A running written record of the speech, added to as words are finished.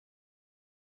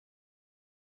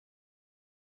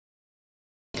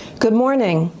Good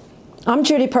morning. I'm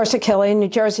Judy Persichilli, New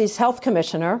Jersey's Health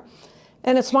Commissioner,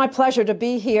 and it's my pleasure to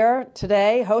be here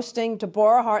today hosting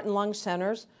Deborah Heart and Lung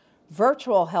Center's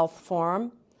virtual health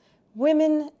forum,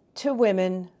 Women to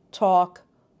Women Talk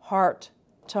Heart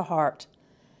to Heart.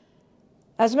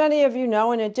 As many of you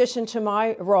know, in addition to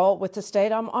my role with the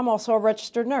state, I'm also a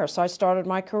registered nurse. I started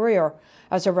my career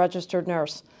as a registered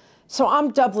nurse. So I'm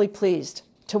doubly pleased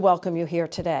to welcome you here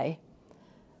today.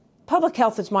 Public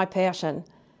health is my passion,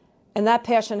 and that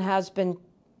passion has been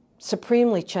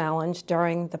supremely challenged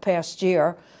during the past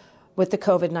year with the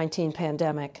COVID-19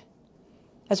 pandemic.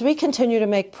 As we continue to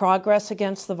make progress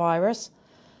against the virus,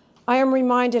 I am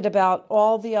reminded about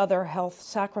all the other health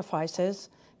sacrifices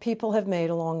people have made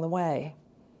along the way.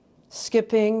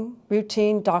 Skipping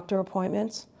routine doctor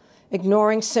appointments,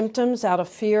 ignoring symptoms out of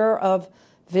fear of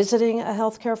visiting a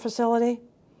healthcare facility,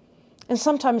 and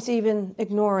sometimes even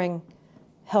ignoring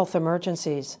health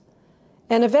emergencies.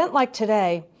 An event like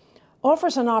today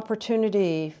offers an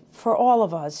opportunity for all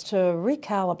of us to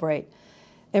recalibrate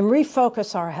and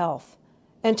refocus our health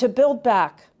and to build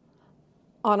back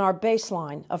on our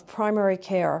baseline of primary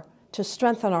care to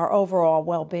strengthen our overall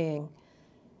well-being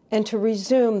and to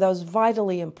resume those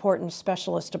vitally important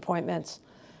specialist appointments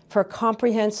for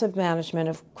comprehensive management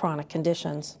of chronic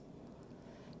conditions.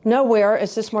 Nowhere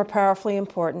is this more powerfully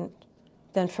important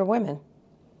than for women.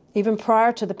 Even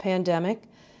prior to the pandemic,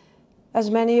 as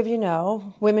many of you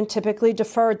know, women typically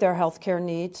deferred their healthcare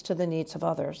needs to the needs of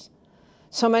others.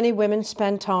 So many women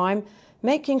spend time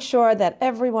making sure that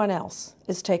everyone else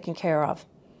is taken care of.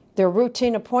 Their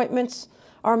routine appointments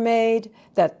are made,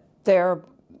 that their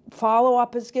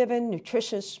follow-up is given,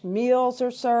 nutritious meals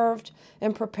are served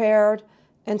and prepared,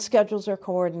 and schedules are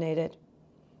coordinated.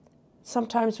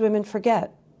 Sometimes women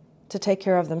forget to take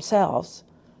care of themselves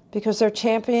because they're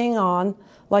championing on,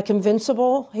 like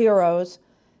invincible heroes,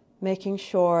 making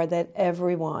sure that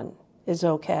everyone is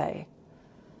okay.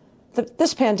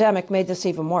 This pandemic made this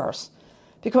even worse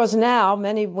because now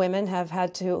many women have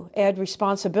had to add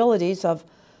responsibilities of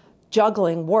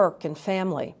juggling work and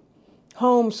family,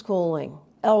 homeschooling,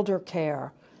 elder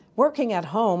care. Working at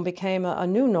home became a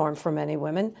new norm for many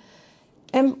women.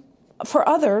 And for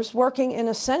others, working in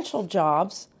essential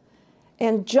jobs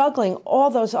and juggling all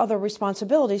those other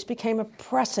responsibilities became a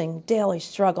pressing daily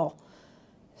struggle,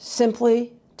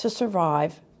 simply to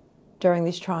survive during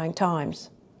these trying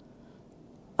times.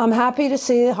 I'm happy to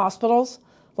see hospitals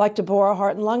like Deborah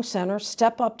Heart and Lung Center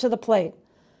step up to the plate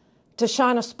to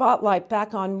shine a spotlight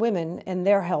back on women and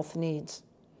their health needs.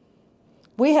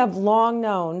 We have long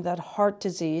known that heart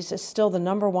disease is still the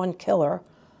 #1 killer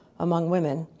among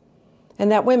women,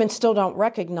 and that women still don't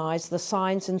recognize the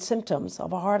signs and symptoms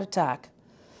of a heart attack,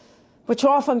 which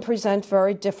often present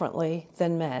very differently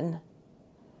than men.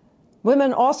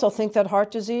 Women also think that heart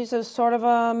disease is sort of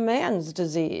a man's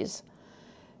disease,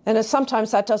 and sometimes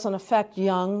that doesn't affect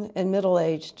young and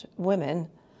middle-aged women.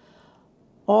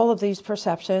 All of these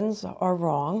perceptions are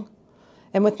wrong,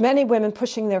 and with many women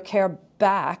pushing their care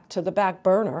back to the back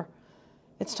burner,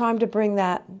 it's time to bring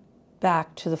that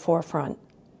back to the forefront.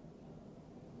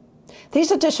 These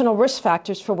additional risk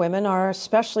factors for women are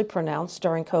especially pronounced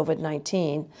during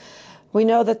COVID-19. We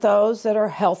know that those that are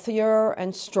healthier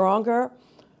and stronger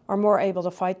are more able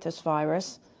to fight this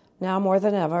virus. Now more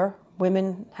than ever,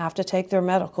 women have to take their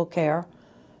medical care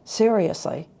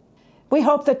seriously. We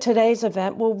hope that today's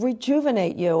event will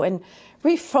rejuvenate you and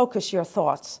refocus your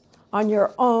thoughts on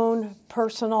your own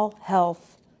personal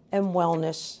health and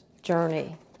wellness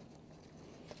journey.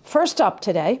 First up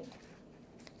today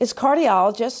is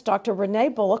cardiologist Dr. Renee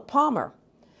Bullock-Palmer,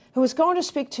 who is going to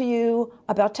speak to you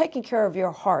about taking care of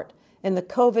your heart in the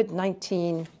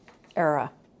COVID-19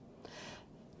 era.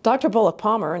 Dr.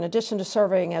 Bullock-Palmer, in addition to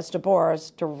serving as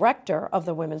Deborah's director of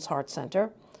the Women's Heart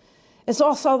Center, is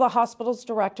also the hospital's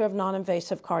director of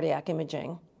non-invasive cardiac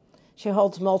imaging. She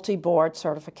holds multi-board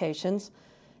certifications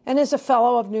and is a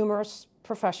fellow of numerous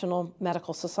professional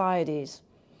medical societies.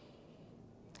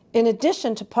 In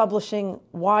addition to publishing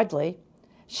widely,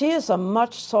 she is a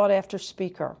much sought-after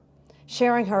speaker,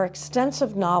 sharing her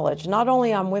extensive knowledge not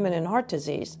only on women and heart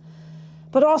disease,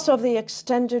 but also of the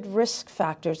extended risk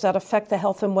factors that affect the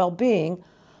health and well-being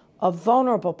of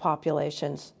vulnerable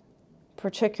populations,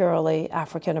 particularly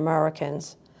African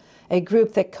Americans, a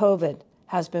group that COVID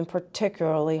has been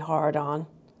particularly hard on.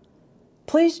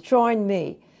 Please join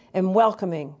me in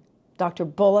welcoming Dr.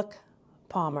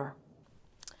 Bullock-Palmer.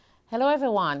 Hello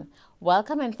everyone,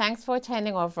 welcome and thanks for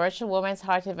attending our virtual Women's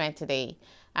Heart event today.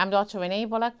 I'm Dr. Renee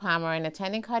Bullock-Palmer, an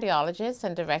attending cardiologist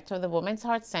and director of the Women's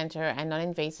Heart Center and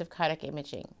non-invasive cardiac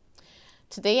imaging.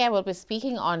 Today I will be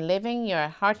speaking on living your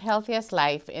heart healthiest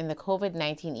life in the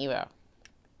COVID-19 era.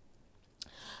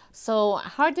 So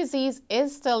heart disease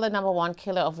is still the #1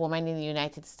 killer of women in the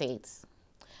United States.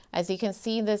 As you can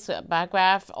see in this bar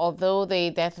graph, although the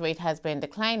death rate has been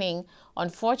declining,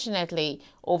 unfortunately,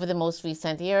 over the most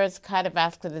recent years,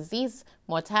 cardiovascular disease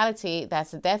mortality,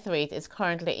 that's the death rate, is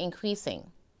currently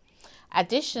increasing.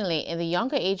 Additionally, in the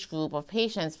younger age group of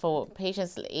patients, for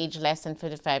patients aged less than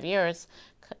 55 years,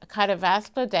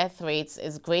 cardiovascular death rates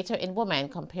is greater in women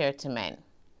compared to men.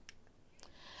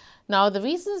 Now, the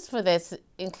reasons for this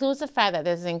includes the fact that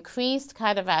there's increased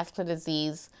cardiovascular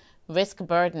disease risk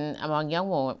burden among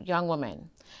young women.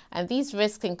 And these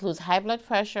risks include high blood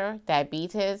pressure,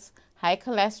 diabetes, high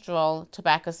cholesterol,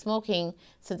 tobacco smoking,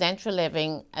 sedentary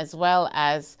living, as well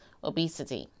as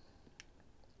obesity.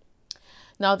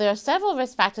 Now, there are several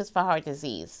risk factors for heart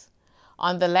disease.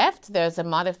 On the left, there's a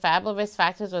modifiable risk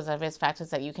factors. Those are risk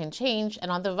factors that you can change.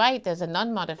 And on the right, there's a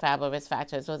non-modifiable risk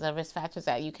factors. Those are risk factors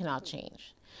that you cannot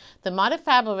change. The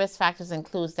modifiable risk factors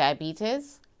include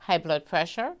diabetes, high blood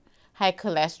pressure, high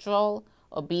cholesterol,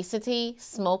 obesity,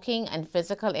 smoking, and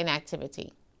physical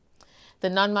inactivity. The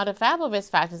non-modifiable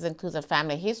risk factors include a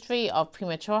family history of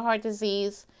premature heart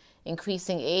disease,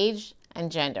 increasing age,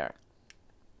 and gender.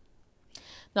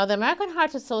 Now, the American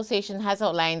Heart Association has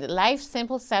outlined Life's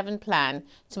Simple 7 plan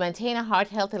to maintain a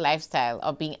heart-healthy lifestyle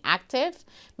of being active,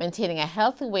 maintaining a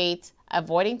healthy weight,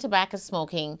 avoiding tobacco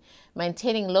smoking,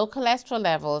 maintaining low cholesterol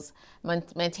levels,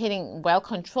 maintaining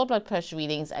well-controlled blood pressure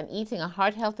readings, and eating a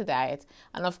heart-healthy diet,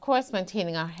 and of course,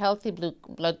 maintaining a healthy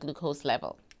blood glucose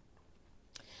level.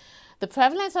 The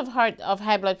prevalence of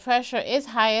high blood pressure is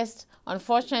highest,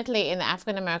 unfortunately, in the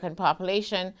African American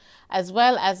population, as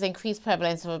well as the increased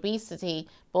prevalence of obesity,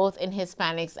 both in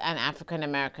Hispanics and African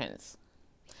Americans.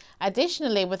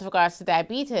 Additionally, with regards to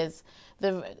diabetes,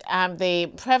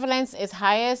 the prevalence is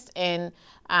highest in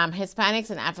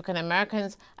Hispanics and African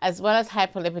Americans, as well as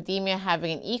hyperlipidemia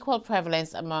having an equal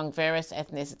prevalence among various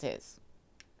ethnicities.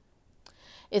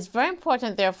 It's very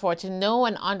important, therefore, to know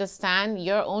and understand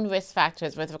your own risk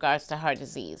factors with regards to heart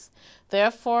disease.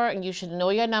 Therefore, you should know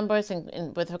your numbers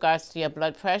with regards to your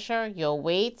blood pressure, your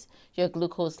weight, your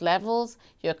glucose levels,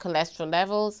 your cholesterol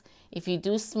levels. If you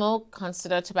do smoke,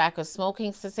 consider tobacco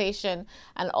smoking cessation,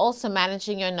 and also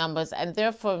managing your numbers and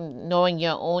therefore knowing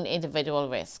your own individual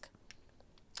risk.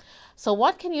 So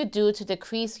what can you do to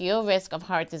decrease your risk of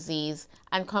heart disease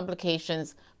and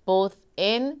complications both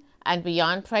in and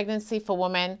beyond pregnancy for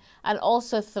women and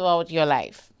also throughout your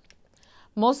life?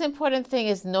 Most important thing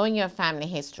is knowing your family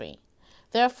history.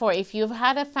 Therefore, if you've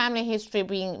had a family history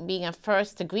being a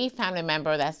first-degree family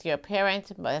member, that's your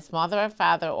parent, that's mother or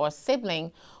father or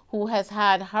sibling, who has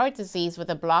had heart disease with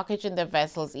a blockage in their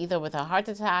vessels, either with a heart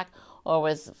attack or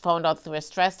was found out through a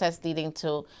stress test leading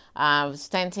to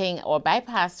stenting or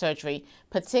bypass surgery,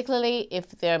 particularly if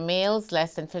they're males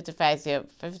less than 55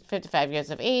 years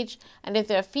of age, and if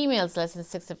they're females less than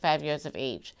 65 years of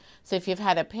age. So if you've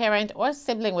had a parent or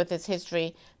sibling with this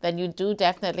history, then you do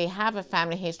definitely have a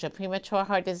family history of premature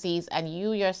heart disease, and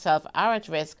you yourself are at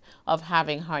risk of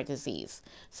having heart disease.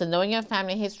 So knowing your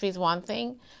family history is one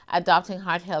thing. Adopting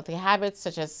heart-healthy habits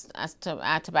such as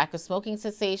tobacco smoking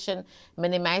cessation,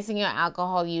 minimizing your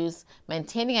alcohol use,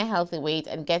 maintaining a healthy weight,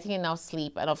 and getting enough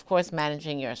sleep, and of course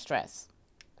managing your stress.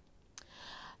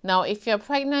 Now, if you're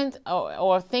pregnant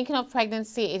or thinking of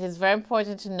pregnancy, it is very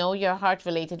important to know your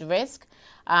heart-related risk.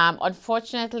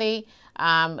 Unfortunately,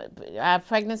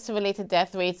 pregnancy-related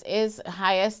death rates is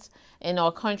highest in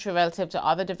our country relative to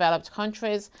other developed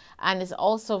countries, and is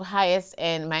also highest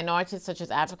in minorities such as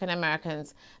African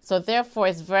Americans. So therefore,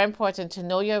 it's very important to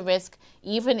know your risk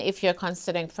even if you're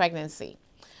considering pregnancy.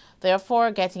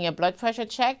 Therefore, getting your blood pressure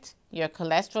checked, your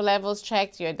cholesterol levels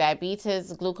checked, your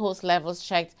diabetes, glucose levels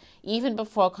checked, even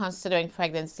before considering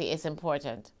pregnancy is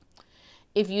important.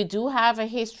 If you do have a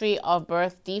history of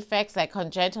birth defects like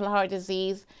congenital heart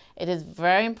disease, it is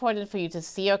very important for you to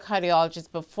see your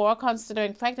cardiologist before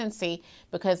considering pregnancy,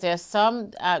 because there are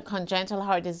some congenital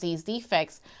heart disease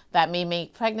defects that may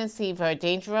make pregnancy very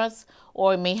dangerous,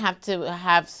 or may have to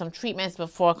have some treatments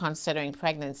before considering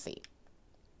pregnancy.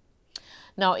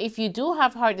 Now, if you do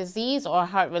have heart disease or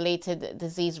heart-related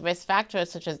disease risk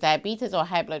factors such as diabetes or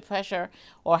high blood pressure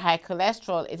or high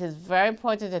cholesterol, it is very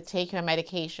important to take your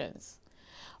medications.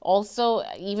 Also,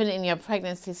 even in your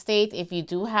pregnancy state, if you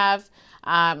do have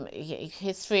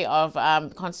history of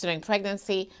considering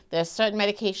pregnancy, there are certain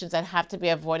medications that have to be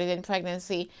avoided in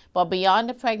pregnancy. But beyond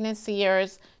the pregnancy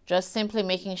years, just simply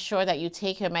making sure that you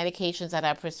take your medications that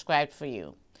are prescribed for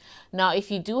you. Now,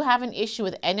 if you do have an issue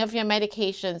with any of your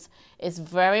medications, it's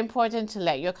very important to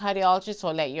let your cardiologist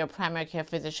or let your primary care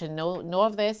physician know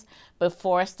of this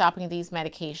before stopping these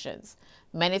medications.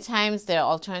 Many times there are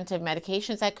alternative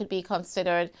medications that could be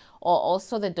considered, or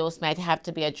also the dose might have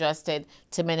to be adjusted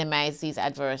to minimize these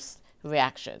adverse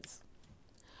reactions.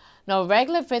 Now,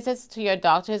 regular visits to your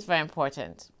doctor is very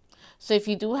important. So if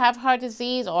you do have heart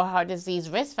disease or heart disease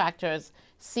risk factors,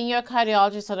 seeing your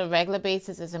cardiologist on a regular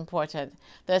basis is important.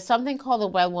 There's something called the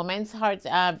Well Woman's Heart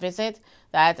visit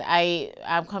that I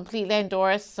completely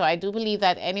endorse. So I do believe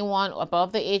that anyone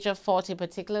above the age of 40,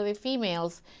 particularly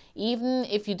females, even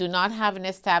if you do not have an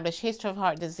established history of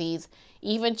heart disease,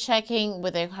 even checking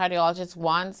with a cardiologist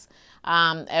once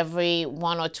every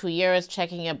 1 or 2 years,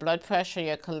 checking your blood pressure,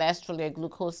 your cholesterol, your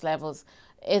glucose levels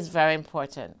is very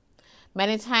important.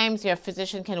 Many times your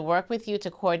physician can work with you to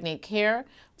coordinate care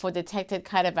for detected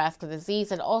cardiovascular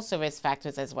disease and also risk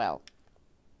factors as well.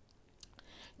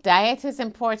 Diet is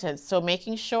important, so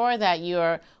making sure that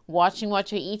you're watching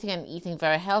what you're eating and eating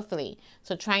very healthily.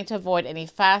 So trying to avoid any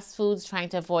fast foods, trying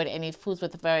to avoid any foods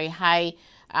with very high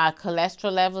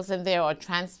cholesterol levels in there or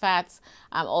trans fats.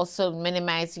 Also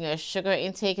minimizing your sugar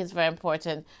intake is very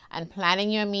important, and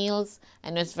planning your meals.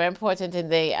 And it's very important in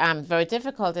the very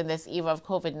difficult in this era of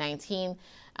COVID-19.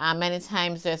 Many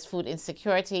times there's food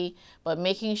insecurity, but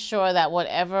making sure that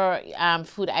whatever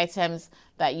food items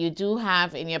that you do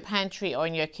have in your pantry or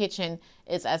in your kitchen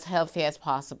is as healthy as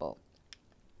possible.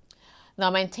 Now,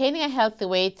 maintaining a healthy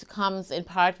weight comes in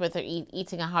part with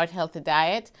eating a heart-healthy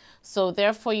diet. So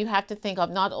therefore, you have to think of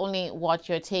not only what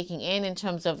you're taking in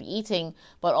terms of eating,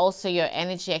 but also your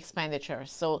energy expenditure.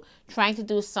 So trying to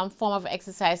do some form of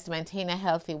exercise to maintain a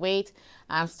healthy weight.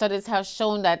 Studies have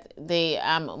shown that the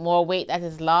more weight that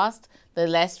is lost, the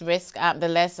less risk, the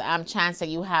less chance that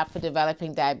you have for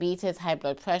developing diabetes, high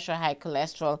blood pressure, high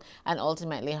cholesterol, and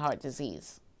ultimately heart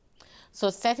disease. So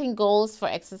setting goals for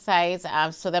exercise.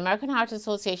 So the American Heart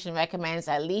Association recommends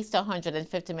at least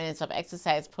 150 minutes of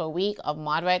exercise per week of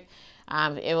moderate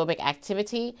aerobic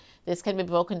activity. This can be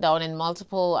broken down in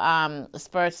multiple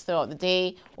spurts throughout the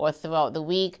day or throughout the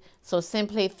week. So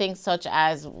simply things such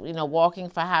as, walking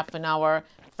for half an hour,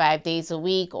 5 days a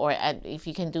week, or if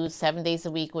you can do 7 days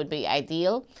a week would be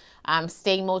ideal.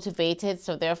 Staying motivated.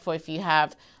 So therefore, if you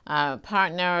have a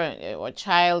partner or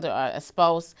child or a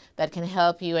spouse that can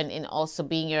help you in also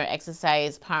being your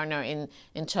exercise partner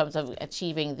in terms of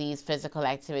achieving these physical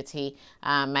activity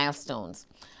milestones.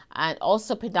 And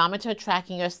also pedometer,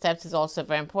 tracking your steps is also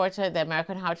very important. The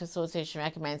American Heart Association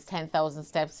recommends 10,000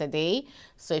 steps a day.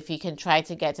 So if you can try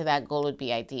to get to that goal, would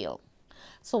be ideal.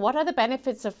 So what are the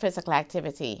benefits of physical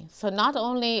activity? So not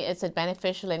only is it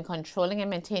beneficial in controlling and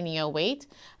maintaining your weight,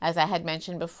 as I had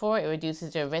mentioned before, it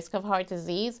reduces your risk of heart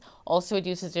disease, also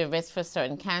reduces your risk for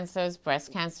certain cancers,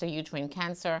 breast cancer, uterine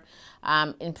cancer,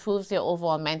 improves your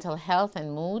overall mental health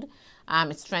and mood.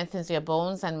 It strengthens your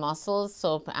bones and muscles,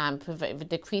 so it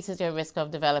decreases your risk of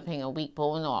developing a weak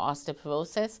bone or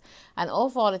osteoporosis. And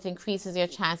overall, it increases your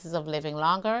chances of living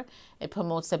longer. It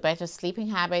promotes a better sleeping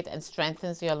habit and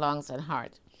strengthens your lungs and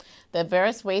heart. There are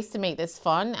various ways to make this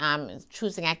fun,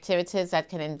 choosing activities that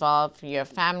can involve your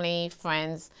family,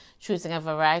 friends, choosing a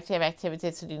variety of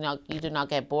activities so you do not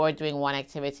get bored doing one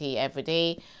activity every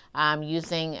day,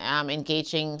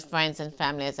 engaging friends and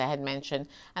family, as I had mentioned,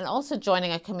 and also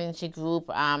joining a community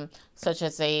group such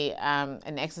as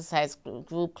an exercise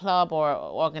group club or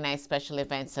organize special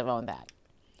events around that.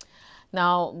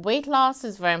 Now, weight loss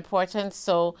is very important.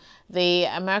 So the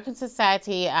American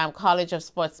Society College of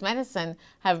Sports Medicine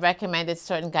have recommended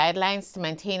certain guidelines to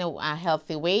maintain a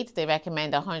healthy weight. They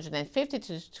recommend 150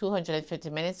 to 250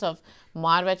 minutes of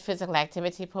moderate physical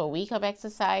activity per week of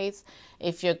exercise.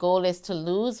 If your goal is to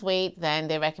lose weight, then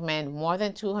they recommend more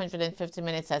than 250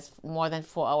 minutes, that's more than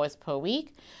 4 hours per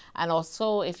week. And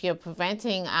also, if you're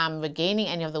preventing regaining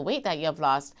any of the weight that you have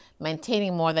lost,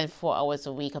 maintaining more than 4 hours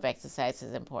a week of exercise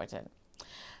is important.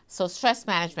 So stress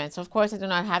management. So of course, I do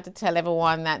not have to tell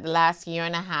everyone that the last year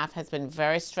and a half has been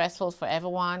very stressful for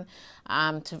everyone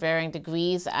to varying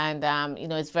degrees. And,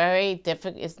 it's very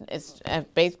difficult.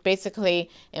 It's basically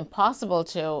impossible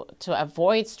to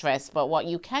avoid stress. But what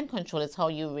you can control is how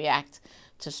you react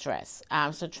to stress.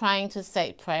 So trying to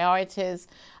set priorities,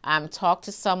 talk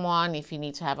to someone if you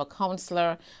need to have a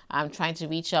counselor, trying to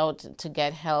reach out to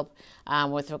get help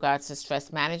with regards to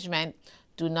stress management.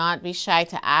 Do not be shy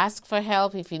to ask for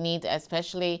help if you need,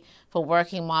 especially for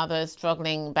working mothers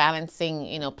struggling,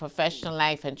 balancing, professional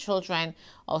life and children.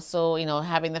 Also,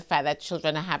 having the fact that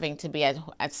children are having to be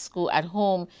at school, at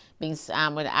home, being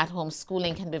with at-home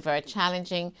schooling can be very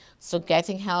challenging. So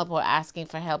getting help or asking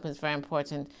for help is very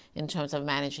important in terms of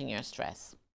managing your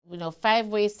stress. 5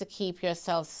 ways to keep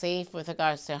yourself safe with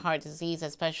regards to heart disease,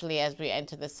 especially as we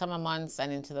enter the summer months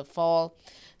and into the fall.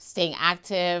 Staying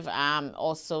active,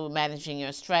 also managing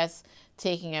your stress,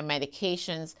 taking your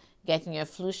medications, getting your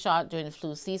flu shot during the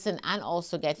flu season, and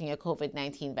also getting your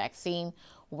COVID-19 vaccine.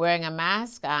 Wearing a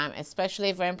mask,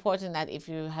 especially very important that if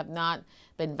you have not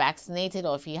been vaccinated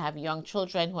or if you have young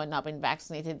children who have not been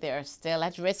vaccinated, they are still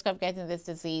at risk of getting this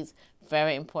disease.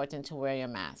 Very important to wear your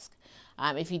mask.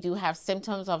 If you do have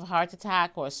symptoms of heart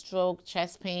attack or stroke,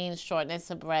 chest pain, shortness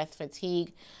of breath,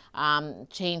 fatigue,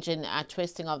 change in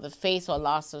twisting of the face or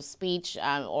loss of speech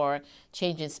or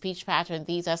change in speech pattern,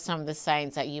 these are some of the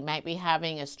signs that you might be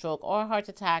having a stroke or a heart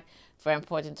attack. Very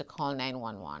important to call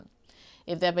 911.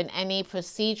 If there have been any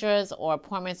procedures or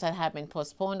appointments that have been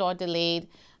postponed or delayed,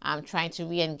 trying to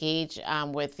re-engage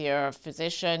with your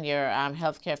physician, your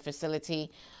healthcare facility.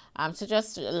 So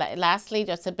just lastly,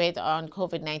 just a bit on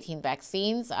COVID-19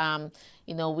 vaccines.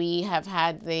 We have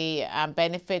had the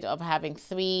benefit of having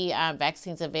 3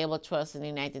 vaccines available to us in the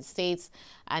United States.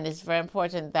 And it's very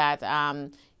important that,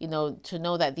 to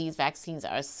know that these vaccines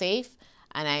are safe.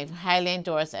 And I highly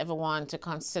endorse everyone to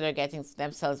consider getting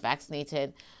themselves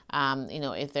vaccinated,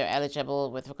 if they're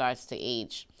eligible with regards to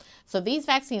age. So these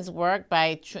vaccines work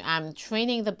by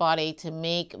training the body to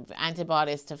make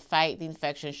antibodies to fight the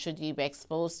infection should you be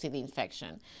exposed to the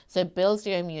infection. So it builds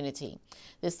your immunity.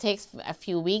 This takes a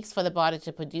few weeks for the body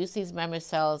to produce these memory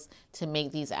cells to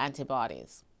make these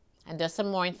antibodies. And there's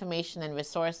some more information and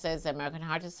resources, the American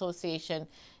Heart Association,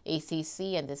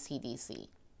 ACC, and the CDC.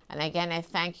 And again, I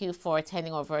thank you for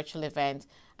attending our virtual event,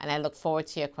 and I look forward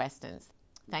to your questions.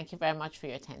 Thank you very much for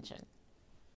your attention.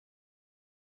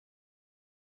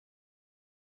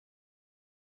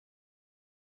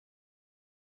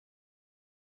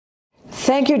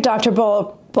 Thank you, Dr.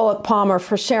 Bullock-Palmer,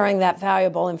 for sharing that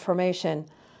valuable information.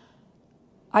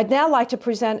 I'd now like to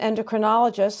present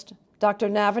endocrinologist Dr.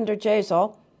 Navinder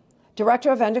Jassil,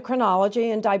 Director of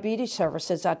Endocrinology and Diabetes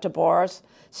Services at Deborah's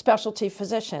Specialty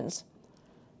Physicians.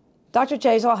 Dr.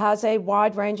 Jassil has a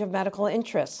wide range of medical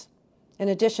interests. In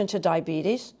addition to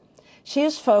diabetes, she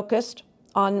is focused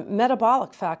on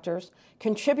metabolic factors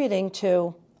contributing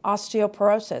to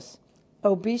osteoporosis,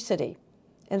 obesity,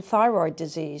 and thyroid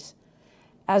disease,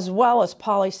 as well as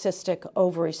polycystic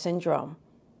ovary syndrome.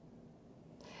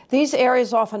 These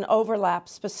areas often overlap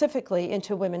specifically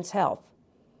into women's health.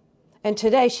 And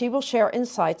today she will share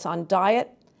insights on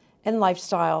diet and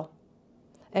lifestyle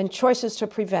and choices to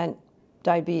prevent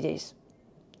diabetes.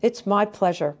 It's my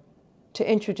pleasure to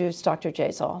introduce Dr.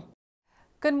 Jassil.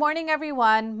 Good morning,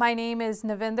 everyone. My name is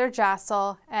Navinder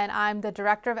Jassil, and I'm the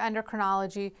Director of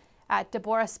Endocrinology at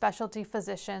Deborah Specialty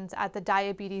Physicians at the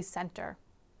Diabetes Center.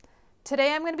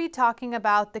 Today I'm going to be talking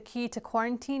about the key to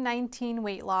quarantine-19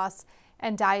 weight loss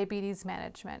and diabetes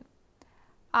management.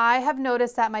 I have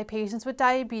noticed that my patients with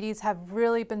diabetes have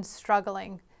really been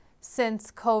struggling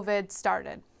since COVID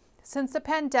started. Since the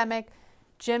pandemic,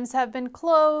 gyms have been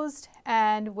closed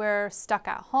and we're stuck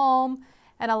at home,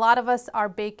 and a lot of us are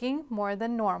baking more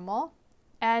than normal,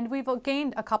 and we've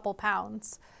gained a couple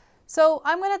pounds. So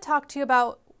I'm going to talk to you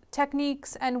about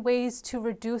techniques and ways to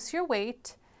reduce your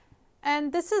weight.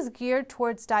 And this is geared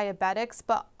towards diabetics,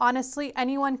 but honestly,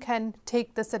 anyone can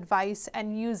take this advice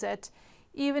and use it,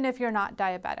 even if you're not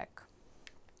diabetic.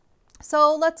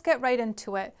 So let's get right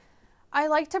into it. I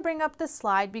like to bring up this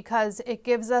slide because it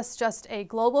gives us just a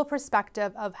global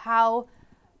perspective of how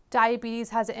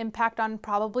diabetes has an impact on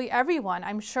probably everyone.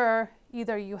 I'm sure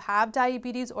either you have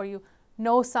diabetes or you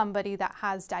know somebody that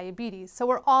has diabetes. So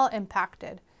we're all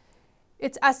impacted.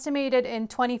 It's estimated in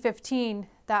 2015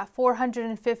 that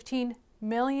 415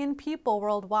 million people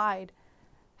worldwide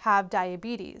have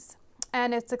diabetes.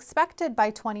 And it's expected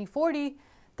by 2040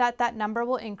 that that number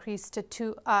will increase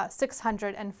to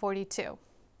 642.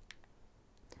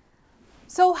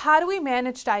 So how do we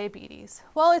manage diabetes?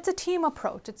 Well, it's a team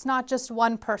approach. It's not just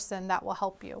one person that will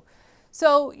help you.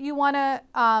 So you want to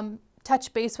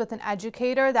touch base with an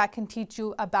educator that can teach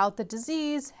you about the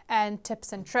disease and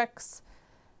tips and tricks.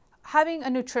 Having a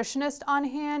nutritionist on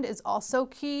hand is also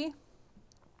key.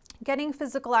 Getting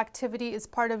physical activity is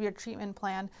part of your treatment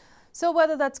plan. So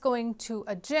whether that's going to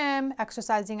a gym,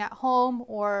 exercising at home,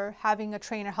 or having a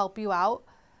trainer help you out.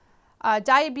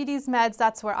 Diabetes meds,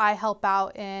 that's where I help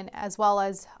out in, as well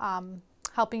as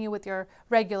helping you with your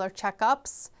regular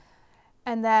checkups.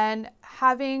 And then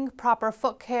having proper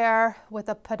foot care with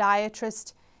a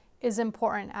podiatrist is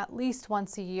important at least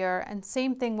once a year. And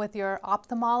same thing with your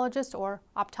ophthalmologist or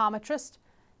optometrist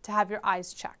to have your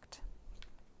eyes checked.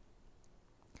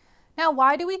 Now,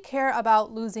 why do we care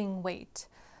about losing weight?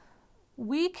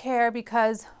 We care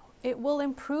because it will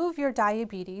improve your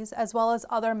diabetes as well as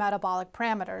other metabolic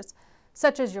parameters,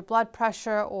 such as your blood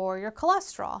pressure or your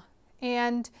cholesterol.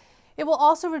 And it will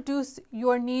also reduce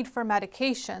your need for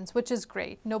medications, which is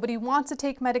great. Nobody wants to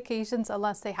take medications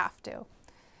unless they have to.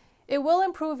 It will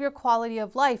improve your quality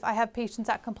of life. I have patients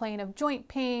that complain of joint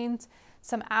pains,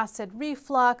 some acid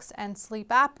reflux, and sleep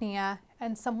apnea,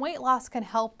 and some weight loss can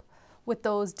help with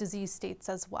those disease states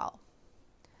as well.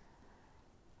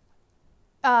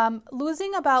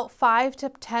 Losing about 5 to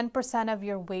 10% of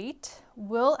your weight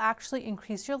will actually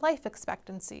increase your life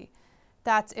expectancy.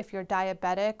 That's if you're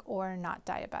diabetic or not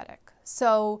diabetic.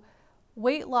 So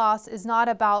weight loss is not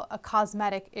about a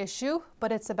cosmetic issue,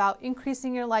 but it's about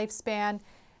increasing your lifespan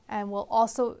and will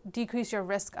also decrease your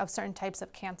risk of certain types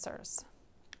of cancers.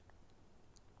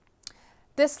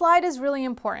 This slide is really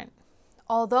important.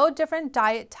 Although different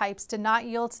diet types did not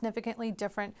yield significantly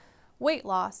different weight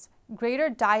loss, greater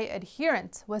diet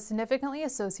adherence was significantly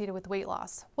associated with weight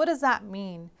loss. What does that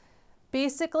mean?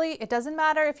 Basically, it doesn't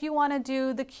matter if you want to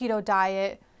do the keto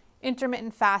diet,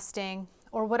 intermittent fasting,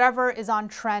 or whatever is on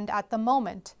trend at the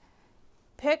moment.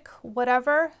 Pick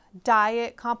whatever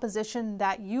diet composition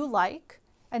that you like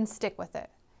and stick with it.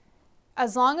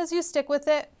 As long as you stick with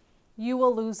it, you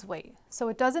will lose weight. So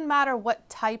it doesn't matter what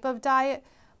type of diet,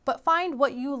 but find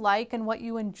what you like and what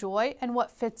you enjoy and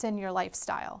what fits in your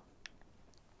lifestyle.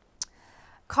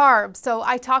 Carbs. So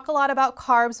I talk a lot about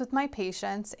carbs with my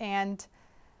patients, and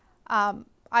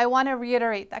I want to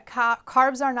reiterate that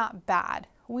carbs are not bad.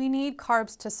 We need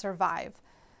carbs to survive.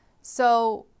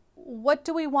 So what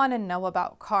do we want to know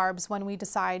about carbs when we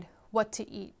decide what to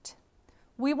eat?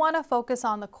 We want to focus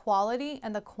on the quality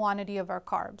and the quantity of our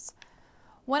carbs.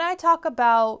 When I talk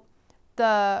about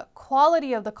the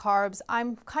quality of the carbs,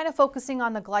 I'm kind of focusing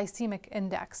on the glycemic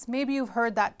index. Maybe you've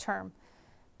heard that term.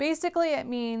 Basically, it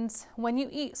means when you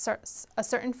eat a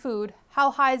certain food,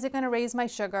 how high is it going to raise my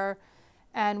sugar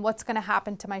and what's going to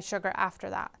happen to my sugar after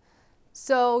that.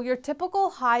 So your typical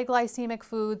high glycemic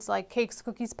foods like cakes,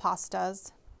 cookies,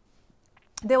 pastas,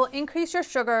 they will increase your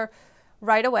sugar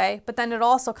right away, but then it'll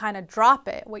also kind of drop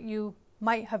it, what you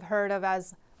might have heard of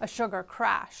as a sugar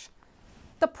crash.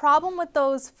 The problem with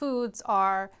those foods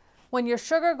are when your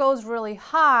sugar goes really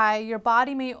high, your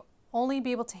body may only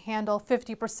be able to handle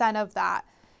 50% of that,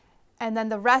 and then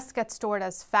the rest gets stored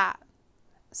as fat.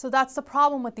 So that's the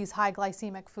problem with these high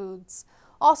glycemic foods.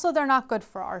 Also, they're not good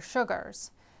for our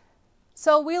sugars.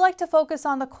 So we like to focus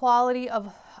on the quality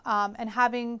of and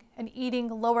having and eating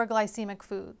lower glycemic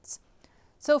foods.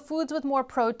 So foods with more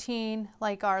protein,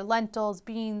 like our lentils,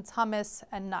 beans, hummus,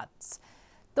 and nuts.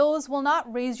 Those will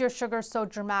not raise your sugar so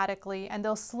dramatically, and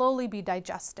they'll slowly be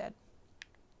digested.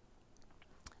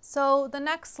 So the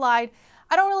next slide,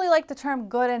 I don't really like the term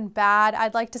good and bad.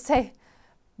 I'd like to say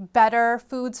better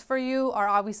foods for you are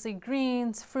obviously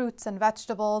greens, fruits, and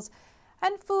vegetables.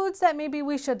 And foods that maybe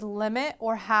we should limit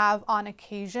or have on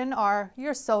occasion are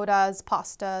your sodas,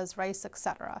 pastas, rice,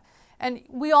 etc. And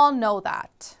we all know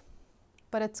that,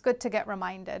 but it's good to get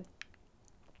reminded.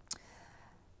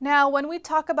 Now, when we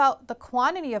talk about the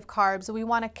quantity of carbs, we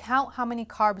want to count how many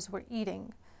carbs we're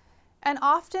eating. And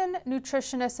often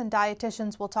nutritionists and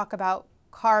dietitians will talk about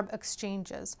carb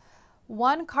exchanges.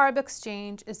 One carb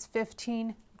exchange is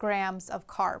 15 grams of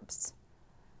carbs.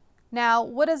 Now,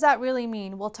 what does that really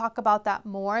mean? We'll talk about that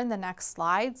more in the next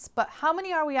slides, but how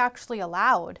many are we actually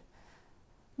allowed?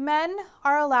 Men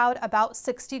are allowed about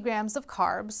 60 grams of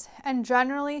carbs, and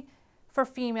generally for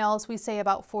females, we say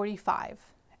about 45,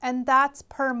 and that's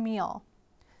per meal.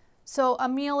 So a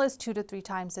meal is 2 to 3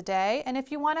 times a day, and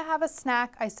if you want to have a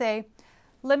snack, I say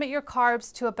limit your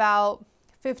carbs to about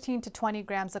 15 to 20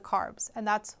 grams of carbs, and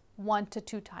that's 1 to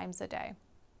 2 times a day.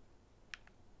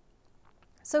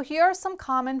 So here are some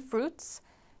common fruits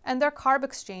and their carb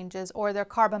exchanges or their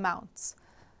carb amounts.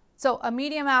 So a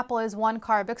medium apple is 1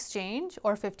 carb exchange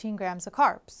or 15 grams of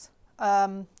carbs.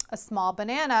 A small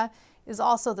banana is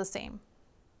also the same.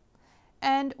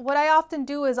 And what I often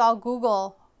do is I'll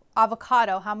Google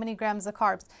avocado, how many grams of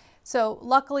carbs. So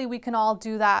luckily we can all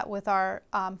do that with our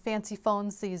fancy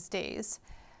phones these days.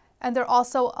 And there are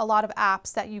also a lot of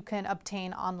apps that you can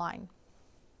obtain online.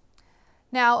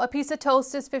 Now, a piece of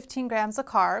toast is 15 grams of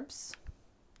carbs.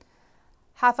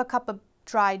 Half a cup of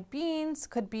dried beans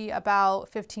could be about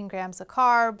 15 grams of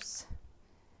carbs.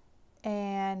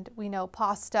 And we know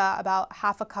pasta, about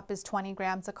half a cup is 20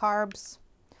 grams of carbs.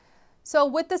 So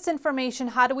with this information,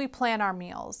 how do we plan our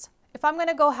meals? If I'm going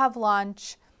to go have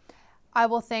lunch, I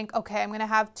will think, okay, I'm going to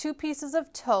have 2 pieces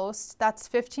of toast. That's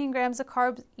 15 grams of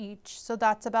carbs each, so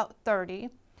that's about 30.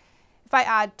 If I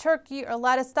add turkey or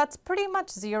lettuce, that's pretty much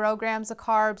 0 grams of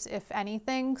carbs, if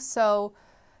anything. So,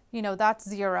 you know, that's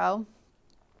 0.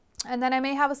 And then I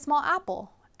may have a small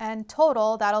apple, and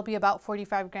total that'll be about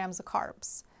 45 grams of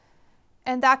carbs.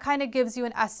 And that kind of gives you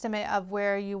an estimate of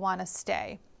where you want to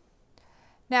stay.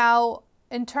 Now,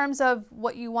 in terms of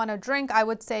what you want to drink, I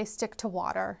would say stick to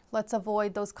water. Let's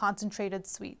avoid those concentrated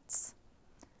sweets.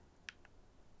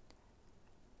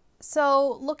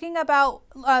 So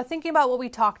thinking about what we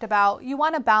talked about, you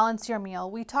want to balance your meal.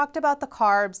 We talked about the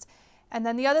carbs, and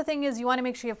then the other thing is you want to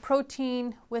make sure you have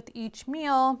protein with each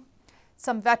meal,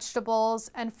 some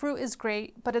vegetables, and fruit is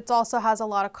great, but it also has a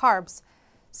lot of carbs.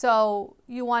 So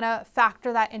you want to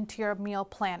factor that into your meal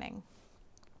planning.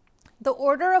 The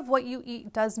order of what you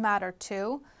eat does matter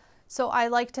too. So I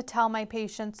like to tell my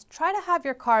patients, try to have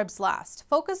your carbs last.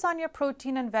 Focus on your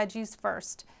protein and veggies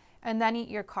first, and then eat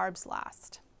your carbs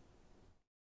last.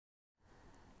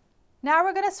 Now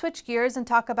we're going to switch gears and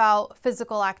talk about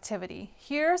physical activity.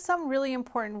 Here are some really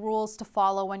important rules to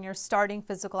follow when you're starting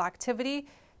physical activity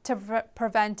to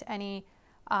prevent any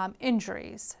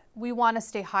injuries. We want to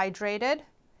stay hydrated.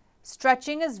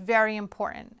 Stretching is very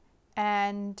important,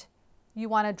 and you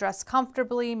want to dress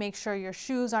comfortably, make sure your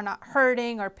shoes are not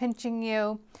hurting or pinching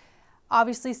you.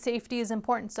 Obviously, safety is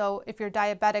important, so if you're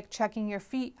diabetic, checking your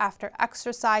feet after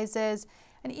exercises,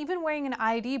 and even wearing an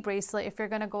ID bracelet if you're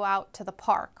going to go out to the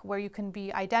park where you can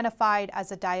be identified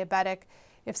as a diabetic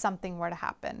if something were to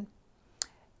happen.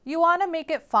 You want to make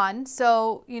it fun,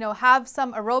 so have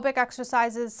some aerobic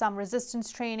exercises, some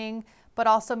resistance training, but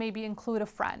also maybe include a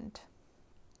friend.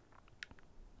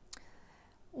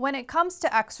 When it comes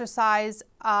to exercise,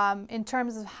 in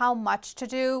terms of how much to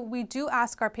do, we do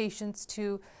ask our patients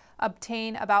to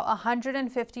obtain about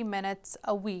 150 minutes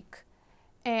a week,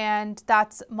 and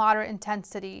that's moderate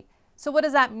intensity. So what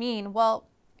does that mean? Well,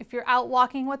 if you're out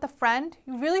walking with a friend,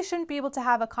 you really shouldn't be able to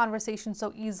have a conversation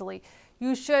so easily.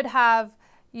 You should have,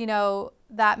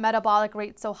 that metabolic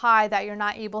rate so high that you're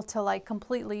not able to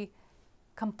completely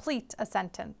complete a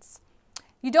sentence.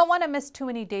 You don't want to miss too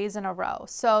many days in a row.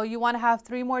 So you want to have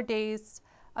 3 more days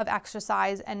of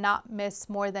exercise and not miss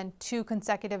more than 2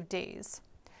 consecutive days.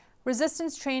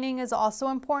 Resistance training is also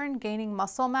important, gaining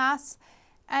muscle mass.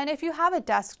 And if you have a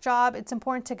desk job, it's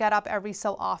important to get up every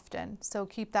so often. So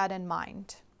keep that in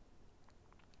mind.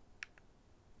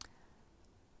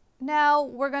 Now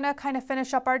we're going to kind of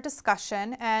finish up our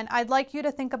discussion, and I'd like you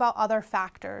to think about other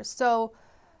factors. So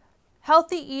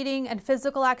healthy eating and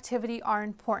physical activity are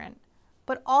important.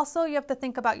 But also you have to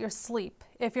think about your sleep.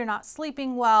 If you're not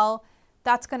sleeping well,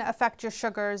 that's going to affect your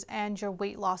sugars and your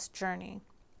weight loss journey.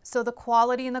 So the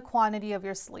quality and the quantity of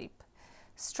your sleep.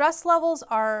 Stress levels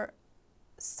are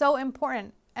so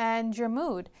important, and your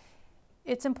mood.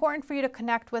 It's important for you to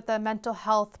connect with a mental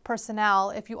health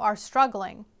personnel if you are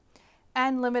struggling.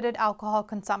 And limited alcohol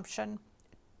consumption,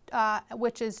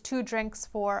 which is 2 drinks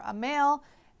for a male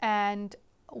and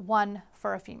 1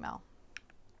 for a female.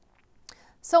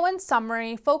 So in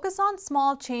summary, focus on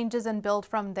small changes and build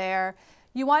from there.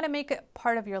 You want to make it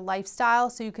part of your lifestyle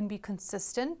so you can be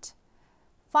consistent.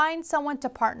 Find someone to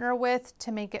partner with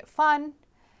to make it fun.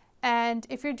 And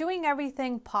if you're doing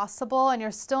everything possible and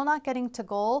you're still not getting to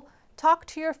goal, talk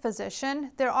to your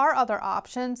physician. There are other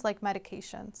options like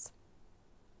medications.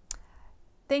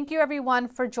 Thank you everyone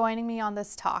for joining me on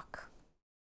this talk.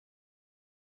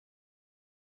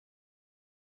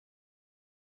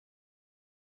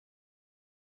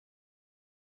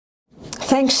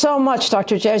 Thanks so much,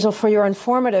 Dr. Jassil, for your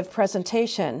informative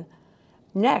presentation.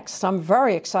 Next, I'm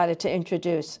very excited to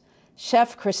introduce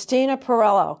Chef Christina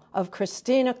Pirello of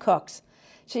Christina Cooks.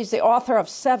 She's the author of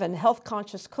 7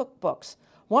 health-conscious cookbooks,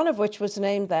 one of which was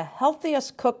named the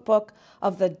healthiest cookbook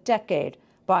of the decade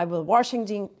by the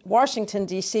Washington,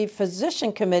 D.C.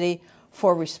 Physician Committee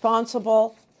for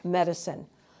Responsible Medicine.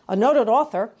 A noted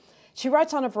author, she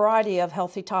writes on a variety of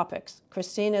healthy topics.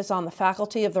 Christina is on the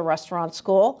faculty of the restaurant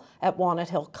school at Walnut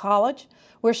Hill College,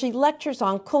 where she lectures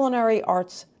on culinary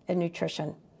arts and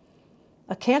nutrition.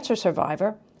 A cancer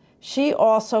survivor, she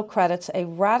also credits a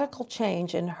radical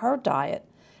change in her diet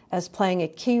as playing a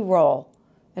key role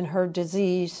in her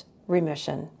disease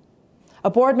remission. A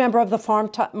board member of the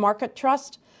Farm Market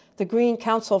Trust, the Green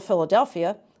Council of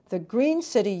Philadelphia, the Green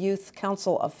City Youth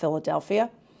Council of Philadelphia,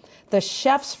 the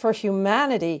Chefs for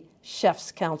Humanity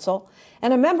Chefs Council,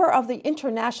 and a member of the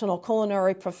International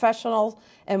Culinary Professionals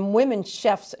and Women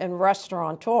Chefs and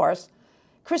Restaurateurs.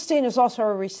 Christine is also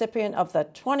a recipient of the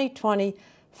 2020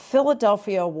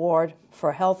 Philadelphia Award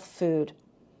for Health Food.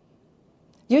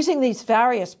 Using these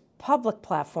various public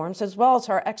platforms, as well as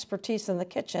her expertise in the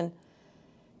kitchen,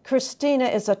 Christina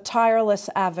is a tireless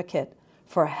advocate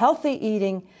for healthy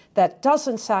eating that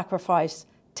doesn't sacrifice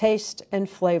taste and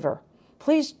flavor.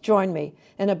 Please join me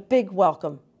in a big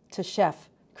welcome to Chef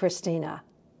Christina.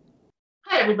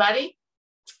 Hi, everybody.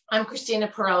 I'm Christina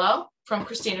Pirello from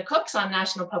Christina Cooks on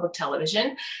National Public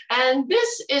Television, and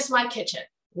this is my kitchen.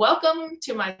 Welcome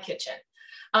to my kitchen.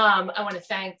 I want to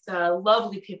thank the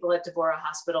lovely people at Deborah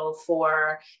Hospital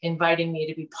for inviting me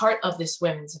to be part of this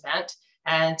women's event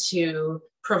and to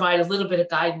provide a little bit of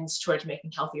guidance towards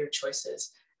making healthier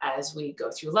choices as we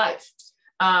go through life.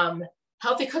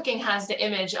 Healthy cooking has the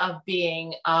image of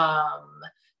being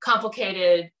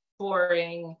complicated,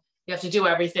 boring. You have to do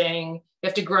everything. You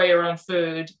have to grow your own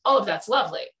food. All of that's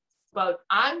lovely, but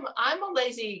I'm a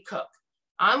lazy cook.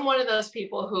 I'm one of those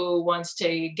people who wants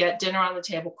to get dinner on the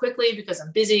table quickly because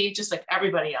I'm busy, just like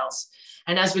everybody else.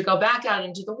 And as we go back out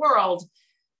into the world,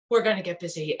 we're going to get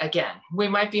busy again. We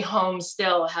might be home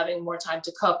still having more time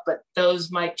to cook, but those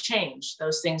might change.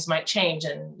 Those things might change.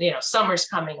 And, summer's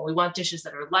coming. We want dishes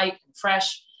that are light and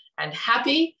fresh and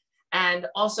happy, and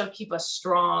also keep us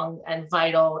strong and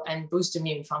vital and boost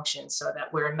immune function so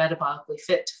that we're metabolically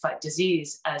fit to fight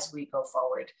disease as we go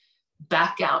forward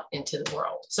back out into the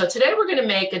world. So today we're going to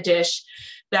make a dish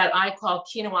that I call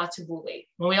quinoa tabbouleh.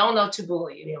 And we all know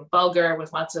tabbouleh, bulgur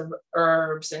with lots of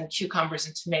herbs and cucumbers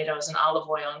and tomatoes and olive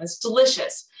oil, and it's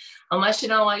delicious, unless you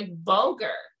don't like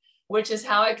bulgur, which is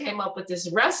how I came up with this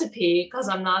recipe, because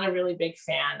I'm not a really big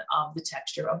fan of the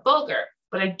texture of bulgur,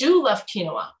 but I do love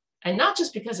quinoa, and not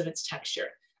just because of its texture.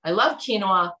 I love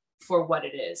quinoa for what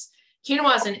it is.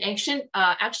 Quinoa is an ancient,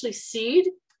 actually seed.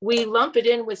 We lump it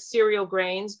in with cereal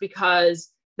grains because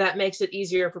that makes it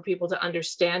easier for people to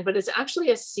understand, but it's actually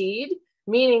a seed,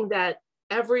 meaning that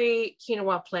every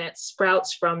quinoa plant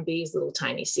sprouts from these little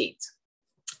tiny seeds.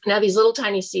 Now, these little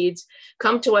tiny seeds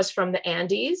come to us from the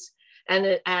Andes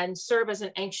and serve as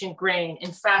an ancient grain.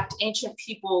 In fact, ancient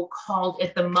people called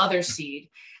it the mother seed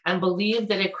and believed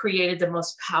that it created the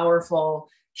most powerful,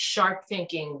 sharp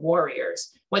thinking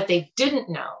warriors. What they didn't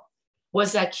know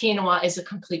was that quinoa is a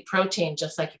complete protein,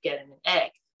 just like you get in an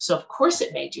egg. So of course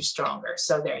it made you stronger.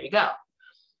 So there you go.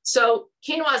 So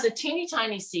quinoa is a teeny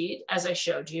tiny seed, as I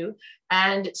showed you.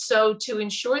 And so to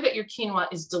ensure that your quinoa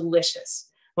is delicious,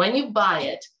 when you buy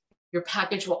it, your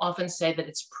package will often say that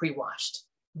it's pre-washed.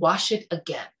 Wash it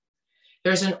again.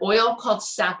 There's an oil called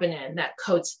saponin that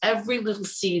coats every little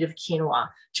seed of quinoa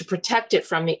to protect it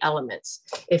from the elements.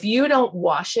 If you don't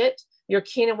wash it, your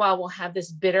quinoa will have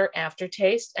this bitter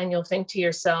aftertaste, and you'll think to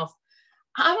yourself,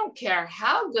 I don't care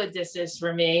how good this is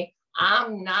for me,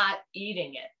 I'm not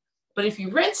eating it. But if you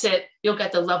rinse it, you'll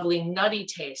get the lovely nutty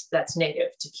taste that's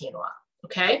native to quinoa,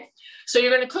 okay? So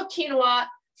you're gonna cook quinoa.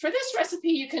 For this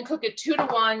recipe, you can cook it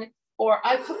 2-to-1, or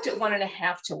I cooked it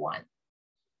 1.5-to-1,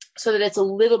 so that it's a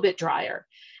little bit drier.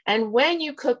 And when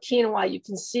you cook quinoa, you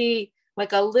can see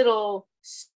like a little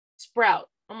sprout,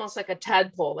 almost like a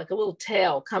tadpole, like a little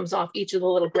tail comes off each of the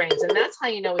little grains. And that's how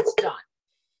you know it's done.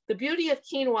 The beauty of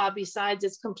quinoa, besides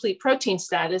its complete protein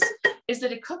status, is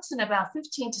that it cooks in about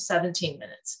 15 to 17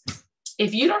 minutes.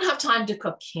 If you don't have time to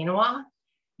cook quinoa,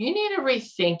 you need to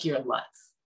rethink your life,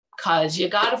 because you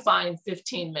got to find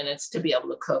 15 minutes to be able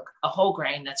to cook a whole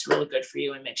grain that's really good for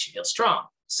you and makes you feel strong.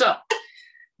 So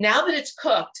now that it's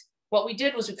cooked, what we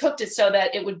did was we cooked it so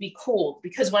that it would be cooled,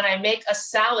 because when I make a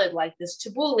salad like this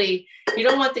tabbouleh, you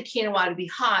don't want the quinoa to be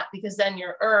hot, because then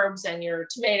your herbs and your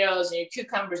tomatoes and your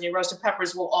cucumbers and your roasted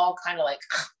peppers will all kind of like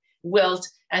wilt,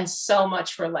 and so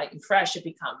much for light and fresh, it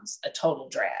becomes a total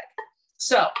drag.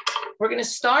 So we're going to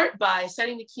start by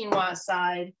setting the quinoa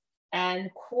aside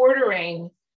and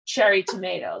quartering cherry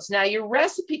tomatoes. Now, your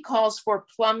recipe calls for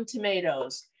plum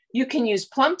tomatoes. You can use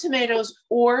plum tomatoes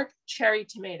or cherry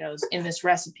tomatoes in this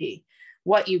recipe.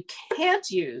 What you can't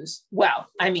use, well,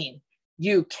 I mean,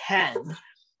 you can.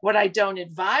 What I don't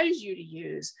advise you to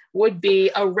use would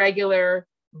be a regular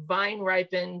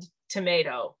vine-ripened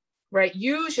tomato, right?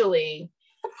 Usually,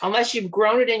 unless you've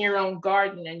grown it in your own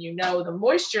garden and you know the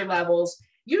moisture levels,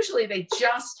 usually they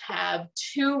just have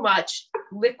too much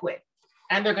liquid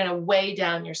and they're going to weigh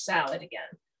down your salad again.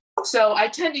 So I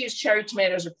tend to use cherry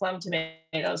tomatoes or plum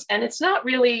tomatoes, and it's not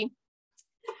really,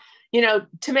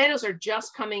 tomatoes are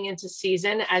just coming into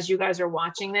season as you guys are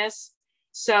watching this.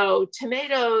 So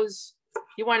tomatoes,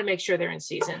 you want to make sure they're in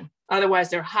season. Otherwise,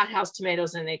 they're hothouse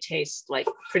tomatoes and they taste like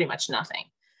pretty much nothing.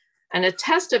 And a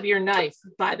test of your knife,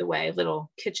 by the way,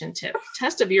 little kitchen tip,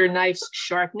 test of your knife's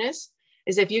sharpness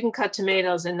is if you can cut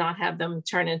tomatoes and not have them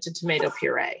turn into tomato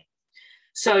puree.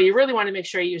 So you really want to make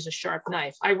sure you use a sharp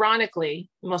knife. Ironically,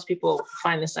 most people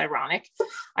find this ironic.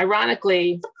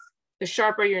 Ironically, the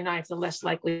sharper your knife, the less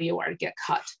likely you are to get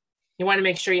cut. You want to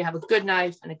make sure you have a good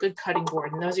knife and a good cutting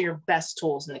board, and those are your best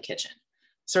tools in the kitchen.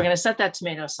 So we're going to set that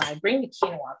tomato aside, bring the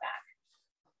quinoa back,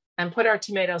 and put our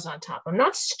tomatoes on top. I'm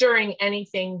not stirring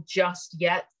anything just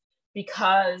yet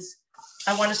because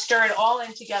I want to stir it all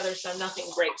in together so nothing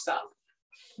breaks up.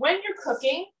 When you're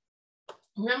cooking,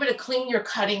 remember to clean your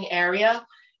cutting area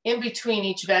in between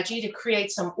each veggie to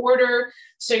create some order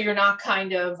so you're not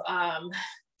kind of,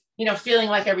 feeling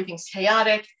like everything's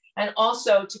chaotic, and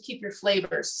also to keep your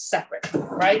flavors separate,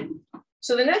 right?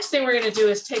 So the next thing we're going to do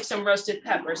is take some roasted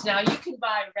peppers. Now you can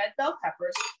buy red bell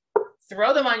peppers,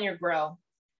 throw them on your grill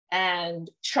and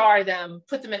char them,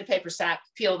 put them in a paper sack,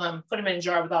 peel them, put them in a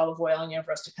jar with olive oil, and you have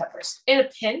roasted peppers. In a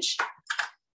pinch,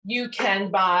 you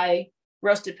can buy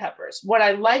roasted peppers. What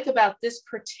I like about this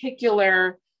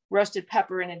particular roasted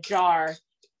pepper in a jar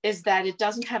is that it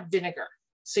doesn't have vinegar.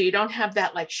 So you don't have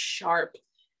that like sharp,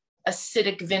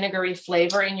 acidic, vinegary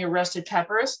flavor in your roasted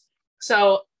peppers.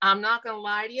 So I'm not going to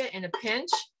lie to you, in a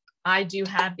pinch, I do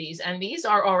have these, and these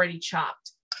are already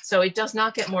chopped. So it does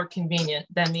not get more convenient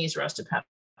than these roasted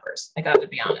peppers. I got to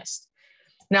be honest.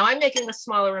 Now I'm making a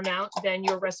smaller amount than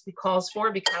your recipe calls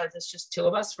for because it's just 2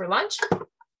 of us for lunch.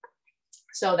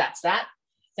 So that's that.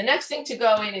 The next thing to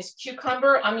go in is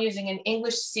cucumber. I'm using an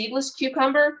English seedless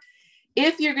cucumber.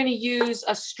 If you're going to use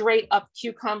a straight up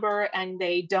cucumber and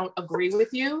they don't agree with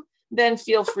you, then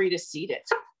feel free to seed it.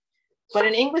 But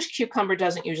an English cucumber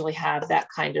doesn't usually have that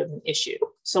kind of an issue.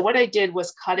 So what I did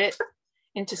was cut it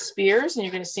into spears, and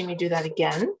you're going to see me do that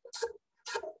again,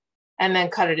 and then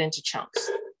cut it into chunks,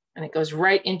 and it goes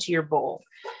right into your bowl.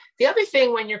 The other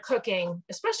thing when you're cooking,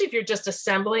 especially if you're just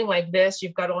assembling like this,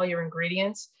 you've got all your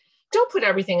ingredients, don't put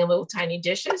everything in little tiny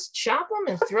dishes, chop them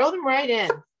and throw them right in.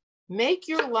 Make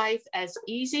your life as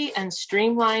easy and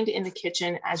streamlined in the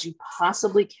kitchen as you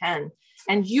possibly can.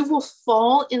 And you will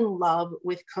fall in love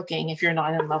with cooking if you're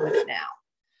not in love with it now.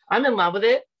 I'm in love with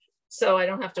it, so I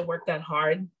don't have to work that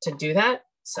hard to do that.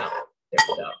 So there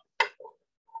we go.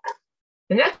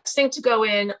 The next thing to go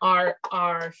in are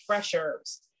our fresh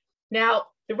herbs. Now,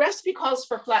 the recipe calls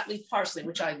for flat leaf parsley,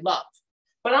 which I love,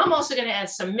 but I'm also going to add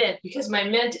some mint because my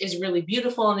mint is really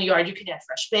beautiful in the yard. You can add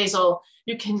fresh basil,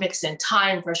 you can mix in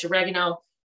thyme, fresh oregano.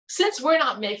 Since we're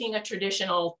not making a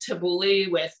traditional tabbouleh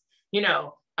with,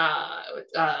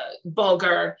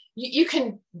 bulgur, you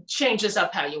can change this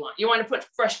up how you want. You want to put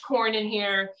fresh corn in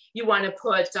here, you want to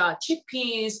put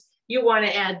chickpeas, you want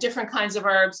to add different kinds of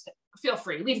herbs. Feel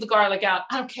free, leave the garlic out.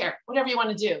 I don't care, whatever you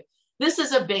want to do. This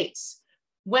is a base.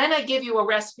 When I give you a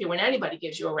recipe, when anybody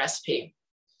gives you a recipe,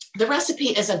 the recipe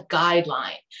is a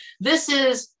guideline. This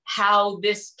is how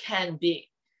this can be.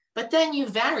 But then you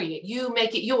vary it, you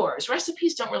make it yours.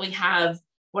 Recipes don't really have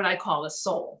what I call a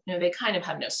soul. They kind of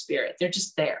have no spirit. They're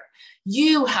just there.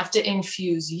 You have to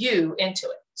infuse you into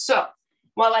it. So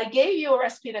while I gave you a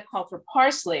recipe that called for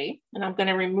parsley, and I'm going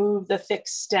to remove the thick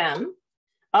stem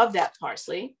of that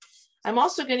parsley, I'm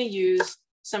also going to use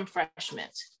some fresh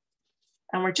mint.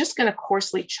 And we're just going to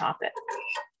coarsely chop it.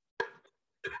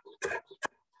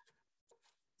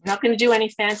 I'm not going to do any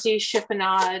fancy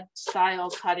chiffonade style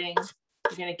cutting.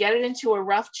 You're going to get it into a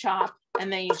rough chop,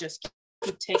 and then you just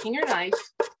keep taking your knife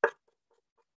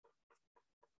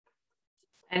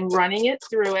and running it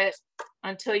through it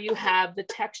until you have the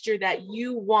texture that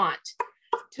you want.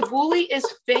 Tabbouleh is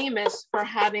famous for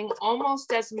having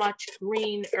almost as much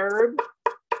green herb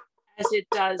as it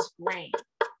does grain.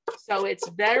 So it's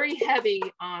very heavy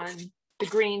on the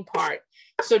green part.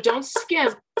 So don't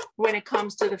skimp when it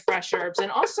comes to the fresh herbs.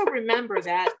 And also remember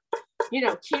that,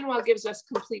 quinoa gives us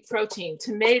complete protein.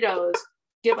 Tomatoes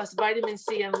give us vitamin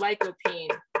C and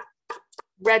lycopene.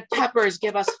 Red peppers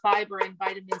give us fiber and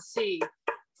vitamin C.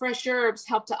 Fresh herbs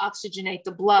help to oxygenate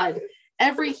the blood.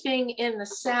 Everything in the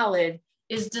salad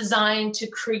is designed to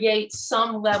create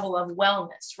some level of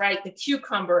wellness, right? The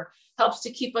cucumber helps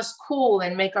to keep us cool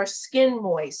and make our skin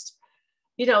moist.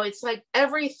 It's like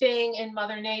everything in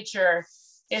Mother Nature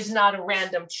is not a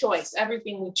random choice.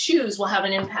 Everything we choose will have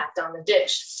an impact on the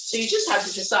dish. So you just have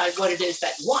to decide what it is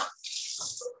that you want.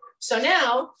 So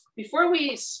now, before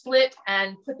we split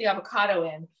and put the avocado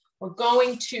in, we're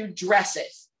going to dress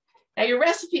it. Now your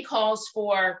recipe calls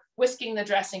for whisking the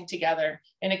dressing together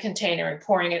in a container and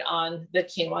pouring it on the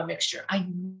quinoa mixture. I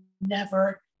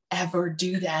never, ever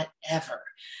do that, ever.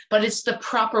 But it's the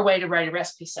proper way to write a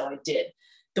recipe, so I did.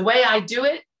 The way I do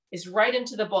it is right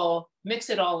into the bowl, mix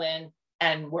it all in,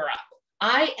 and we're up.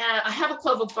 I have a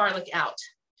clove of garlic out.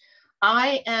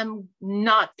 I am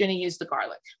not going to use the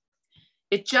garlic.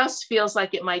 It just feels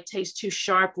like it might taste too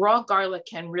sharp. Raw garlic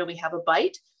can really have a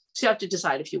bite, so you have to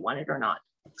decide if you want it or not.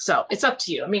 So it's up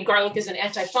to you. I mean, garlic is an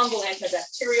antifungal,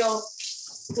 antibacterial,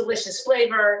 delicious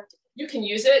flavor. You can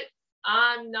use it.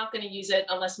 I'm not going to use it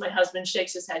unless my husband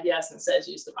shakes his head yes and says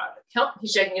use the garlic. Nope,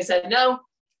 he's shaking his head no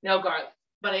garlic.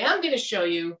 But I am going to show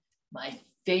you my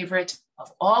favorite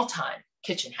of all time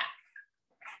kitchen hack.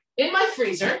 In my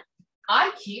freezer,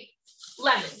 I keep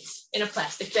lemons in a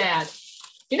plastic bag.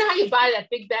 You know how you buy that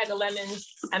big bag of lemons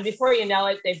and before you know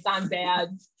it, they've gone bad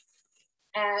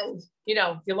and you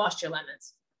lost your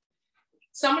lemons.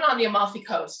 Someone on the Amalfi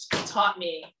Coast taught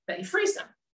me that you freeze them.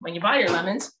 When you buy your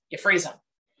lemons, you freeze them.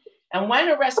 And when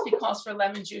a recipe calls for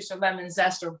lemon juice or lemon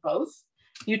zest or both,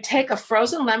 you take a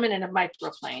frozen lemon in a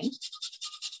microplane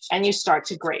and you start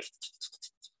to grate.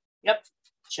 Yep,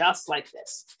 just like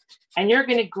this. And you're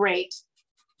gonna grate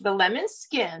the lemon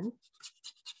skin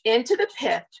into the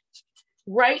pith,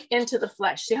 right into the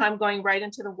flesh. See how I'm going right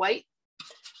into the white?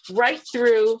 Right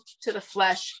through to the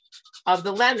flesh of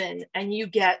the lemon, and you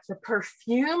get the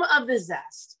perfume of the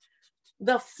zest,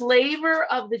 the flavor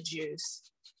of the juice,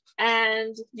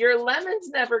 and your lemons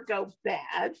never go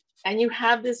bad, and you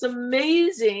have this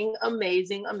amazing,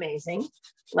 amazing, amazing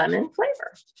lemon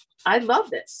flavor. I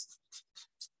love this.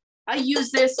 I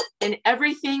use this in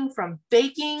everything from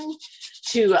baking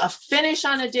to a finish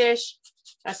on a dish,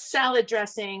 a salad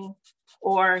dressing,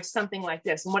 or something like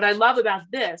this. And what I love about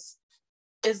this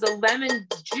is the lemon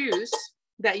juice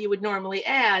that you would normally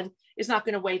add is not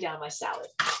going to weigh down my salad.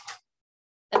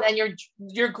 And then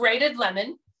your grated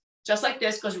lemon, just like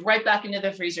this, goes right back into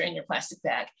the freezer in your plastic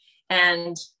bag.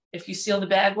 And if you seal the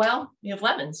bag well, you have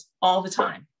lemons all the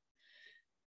time.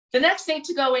 The next thing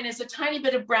to go in is a tiny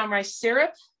bit of brown rice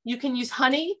syrup. You can use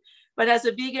honey, but as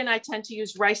a vegan, I tend to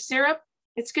use rice syrup.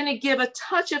 It's going to give a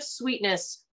touch of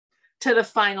sweetness to the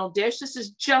final dish. This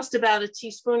is just about a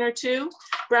teaspoon or two.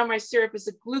 Brown rice syrup is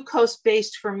a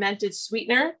glucose-based fermented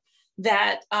sweetener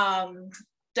that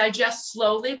digests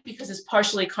slowly because it's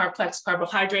partially complex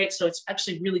carbohydrate. So it's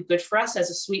actually really good for us as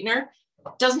a sweetener.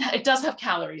 It does have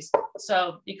calories.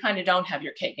 So you kind of don't have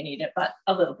your cake and eat it, but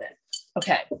a little bit.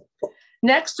 Okay.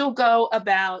 Next, we'll go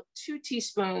about 2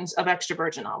 teaspoons of extra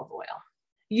virgin olive oil.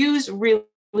 Use really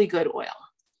good oil.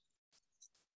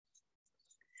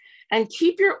 And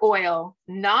keep your oil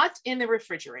not in the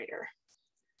refrigerator,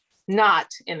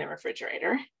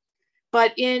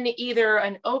 but in either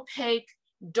an opaque,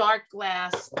 dark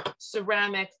glass,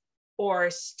 ceramic, or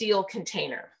steel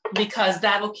container, because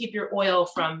that'll keep your oil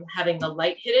from having the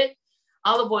light hit it.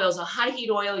 Olive oil is a high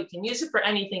heat oil. You can use it for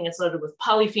anything. It's loaded with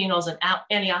polyphenols and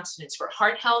antioxidants for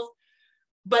heart health,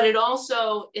 but it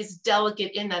also is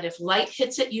delicate in that if light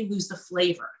hits it, you lose the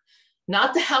flavor.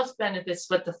 Not the health benefits,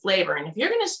 but the flavor. And if you're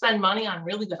going to spend money on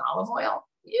really good olive oil,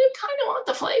 you kind of want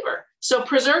the flavor. So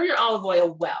preserve your olive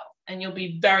oil well, and you'll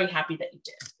be very happy that you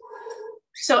did.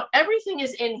 So everything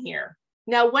is in here.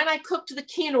 Now, when I cooked the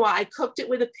quinoa, I cooked it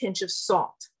with a pinch of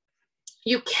salt.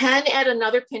 You can add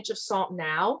another pinch of salt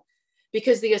now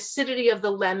because the acidity of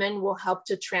the lemon will help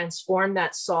to transform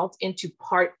that salt into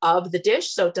part of the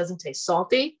dish so it doesn't taste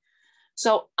salty.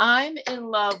 So I'm in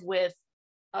love with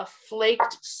a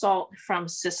flaked salt from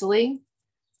Sicily.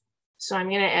 So I'm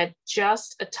going to add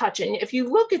just a touch. And if you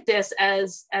look at this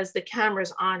as the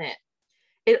camera's on it,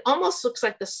 it almost looks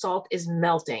like the salt is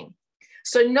melting.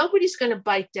 So nobody's going to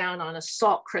bite down on a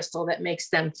salt crystal that makes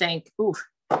them think, ooh,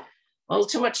 a little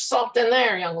too much salt in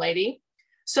there, young lady.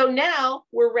 So now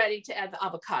we're ready to add the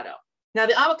avocado. Now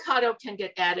the avocado can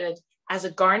get added as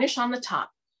a garnish on the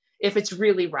top if it's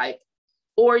really ripe,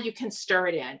 or you can stir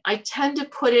it in. I tend to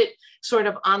put it sort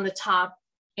of on the top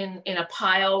in a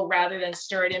pile rather than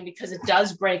stir it in because it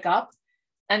does break up.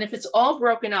 And if it's all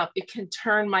broken up, it can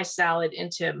turn my salad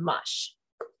into mush.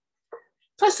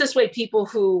 Plus this way, people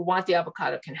who want the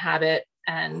avocado can have it,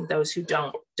 and those who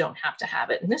don't have to have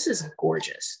it. And this is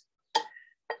gorgeous.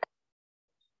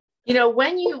 You know,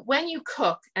 when you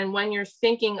cook and when you're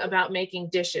thinking about making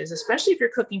dishes, especially if you're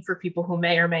cooking for people who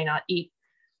may or may not eat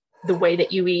the way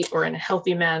that you eat or in a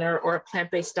healthy manner or a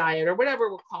plant-based diet or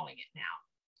whatever we're calling it now,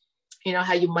 you know,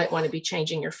 how you might want to be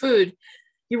changing your food,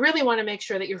 you really want to make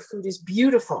sure that your food is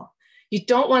beautiful. You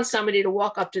don't want somebody to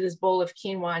walk up to this bowl of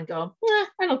quinoa and go,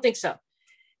 I don't think so.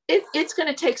 It's going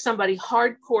to take somebody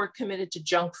hardcore committed to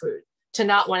junk food to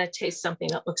not want to taste something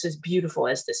that looks as beautiful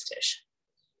as this dish.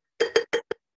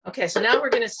 Okay, so now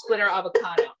we're going to split our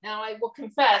avocado. Now I will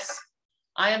confess,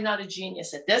 I am not a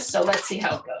genius at this, so let's see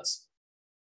how it goes.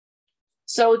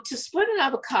 So to split an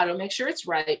avocado, make sure it's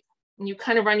ripe, and you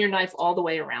kind of run your knife all the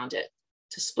way around it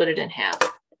to split it in half.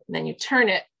 And then you turn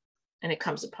it, and it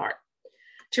comes apart.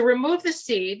 To remove the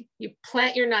seed, you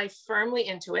plant your knife firmly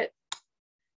into it,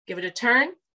 give it a turn,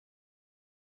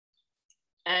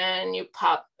 and you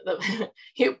pop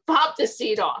the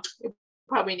seed off. You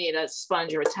probably need a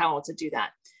sponge or a towel to do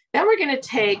that. Then we're going to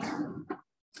take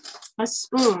a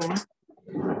spoon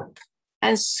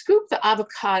and scoop the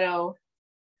avocado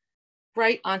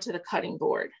right onto the cutting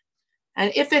board.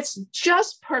 And if it's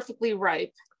just perfectly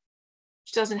ripe,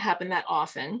 which doesn't happen that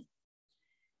often,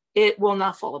 it will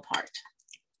not fall apart.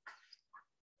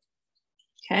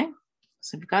 Okay,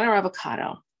 so we've got our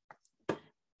avocado.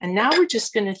 And now we're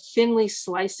just gonna thinly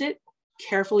slice it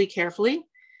carefully,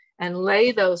 and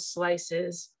lay those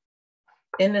slices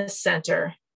in the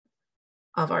center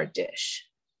of our dish.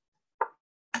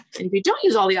 And if you don't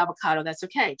use all the avocado, that's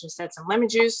okay. Just add some lemon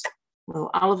juice, a little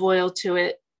olive oil to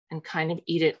it, and kind of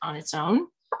eat it on its own.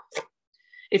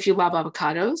 If you love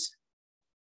avocados,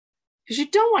 because you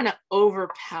don't want to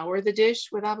overpower the dish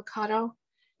with avocado.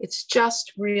 It's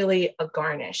just really a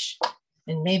garnish.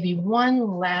 And maybe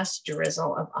one last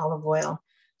drizzle of olive oil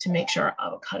to make sure our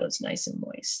avocado is nice and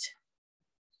moist.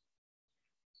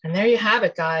 And there you have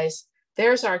it, guys.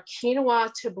 There's our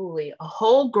quinoa tabbouleh, a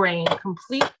whole grain,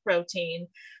 complete protein,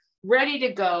 ready to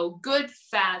go, good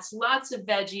fats, lots of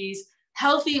veggies,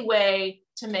 healthy way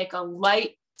to make a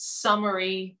light,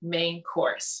 summery main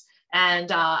course.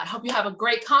 And I hope you have a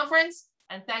great conference.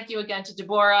 And thank you again to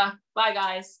Deborah. Bye,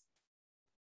 guys.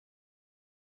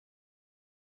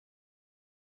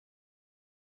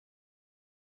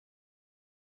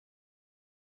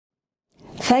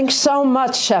 Thanks so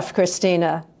much, Chef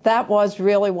Christina. That was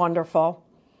really wonderful.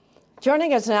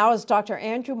 Joining us now is Dr.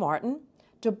 Andrew Martin,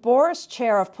 Deborah's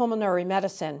Chair of Pulmonary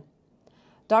Medicine.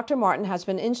 Dr. Martin has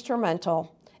been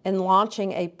instrumental in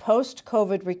launching a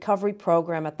post-COVID recovery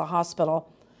program at the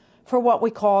hospital for what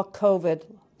we call COVID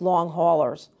long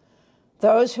haulers.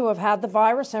 Those who have had the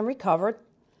virus and recovered,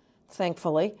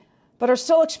 thankfully, but are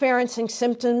still experiencing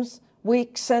symptoms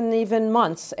weeks and even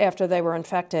months after they were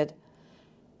infected.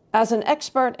 As an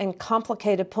expert in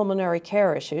complicated pulmonary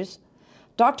care issues,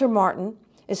 Dr. Martin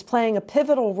is playing a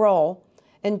pivotal role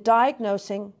in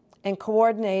diagnosing and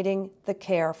coordinating the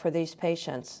care for these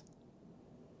patients.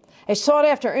 A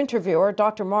sought-after interviewer,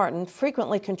 Dr. Martin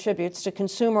frequently contributes to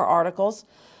consumer articles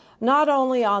not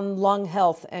only on lung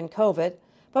health and COVID,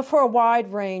 but for a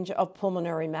wide range of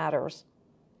pulmonary matters.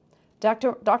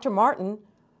 Dr. Martin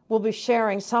will be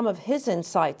sharing some of his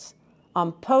insights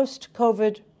on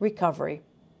post-COVID recovery.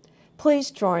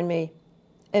 Please join me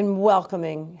in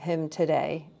welcoming him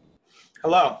today.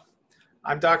 Hello,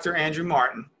 I'm Dr. Andrew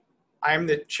Martin. I am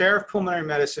the Chair of Pulmonary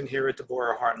Medicine here at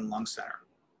Deborah Heart and Lung Center.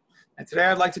 And today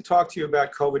I'd like to talk to you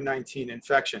about COVID-19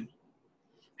 infection,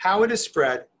 how it is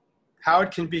spread, how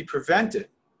it can be prevented,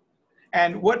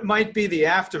 and what might be the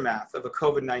aftermath of a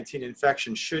COVID-19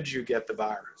 infection should you get the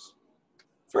virus.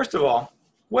 First of all,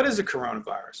 what is a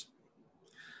coronavirus?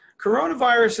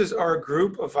 Coronaviruses are a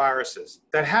group of viruses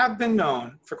that have been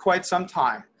known for quite some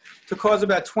time to cause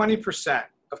about 20%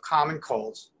 of common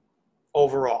colds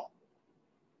overall.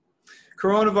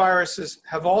 Coronaviruses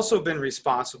have also been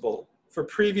responsible for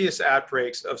previous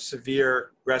outbreaks of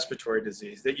severe respiratory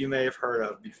disease that you may have heard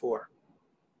of before.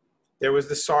 There was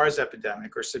the SARS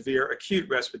epidemic, or severe acute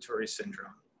respiratory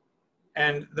syndrome,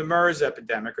 and the MERS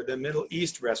epidemic, or the Middle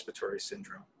East respiratory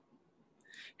syndrome.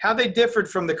 How they differed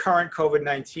from the current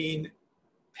COVID-19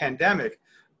 pandemic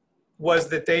was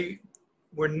that they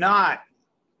were not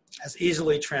as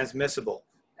easily transmissible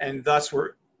and thus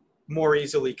were more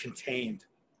easily contained.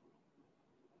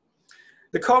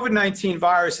 The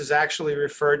virus is actually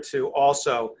referred to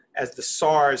also as the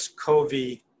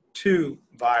SARS-CoV-2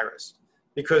 virus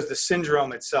because the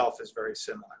syndrome itself is very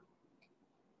similar.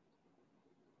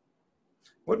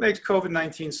 What makes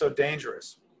COVID-19 so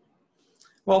dangerous?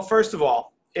 Well, first of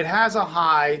all, it has a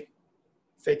high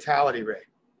fatality rate.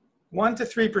 1 to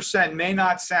 3% may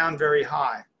not sound very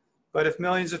high, but if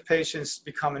millions of patients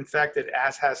become infected,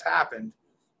 as has happened,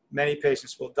 many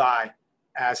patients will die,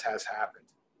 as has happened.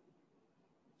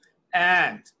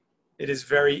 And it is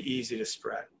very easy to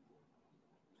spread.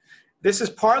 This is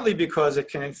partly because it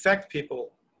can infect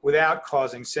people without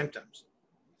causing symptoms.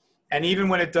 And even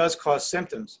when it does cause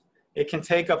symptoms, it can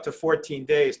take up to 14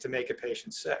 days to make a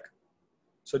patient sick.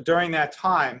 So during that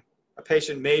time, a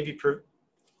patient may be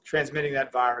transmitting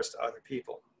that virus to other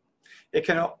people. It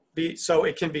can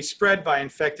be spread by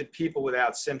infected people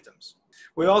without symptoms.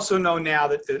 We also know now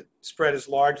that the spread is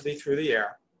largely through the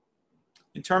air.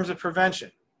 In terms of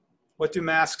prevention, what do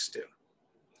masks do?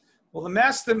 Well, the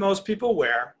masks that most people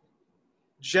wear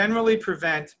generally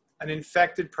prevent an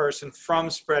infected person from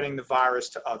spreading the virus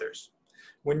to others.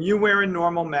 When you wear a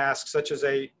normal mask, such as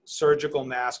a surgical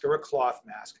mask or a cloth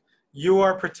mask, you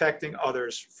are protecting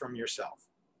others from yourself.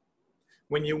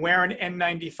 When you wear an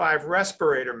N95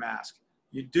 respirator mask,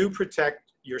 you do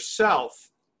protect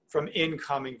yourself from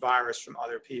incoming virus from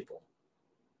other people.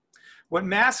 What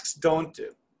masks don't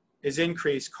do is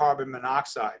increase carbon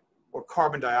monoxide or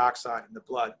carbon dioxide in the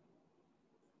blood.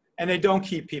 And they don't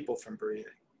keep people from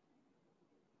breathing.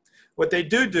 What they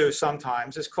do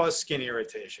sometimes is cause skin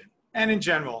irritation. And in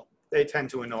general, they tend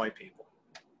to annoy people.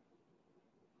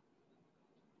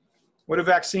 What do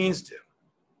vaccines do?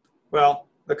 Well,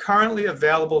 the currently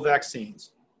available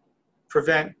vaccines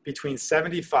prevent between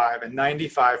 75 and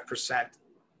 95%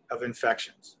 of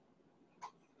infections.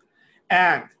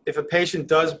 And if a patient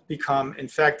does become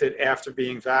infected after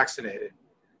being vaccinated,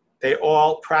 they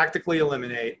all practically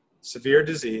eliminate severe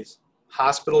disease,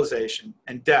 hospitalization,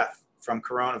 and death from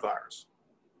coronavirus.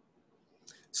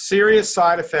 Serious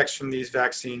side effects from these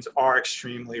vaccines are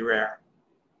extremely rare.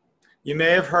 You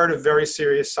may have heard of very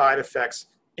serious side effects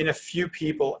in a few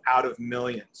people out of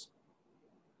millions.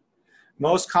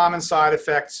 Most common side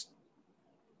effects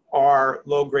are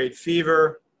low-grade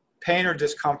fever, pain or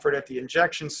discomfort at the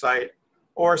injection site,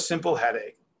 or a simple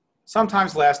headache,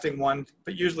 sometimes lasting 1,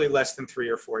 but usually less than 3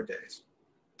 or 4 days.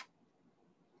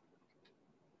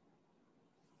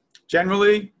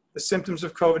 Generally, the symptoms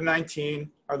of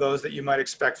COVID-19 are those that you might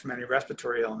expect from any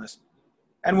respiratory illness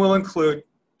and will include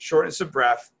shortness of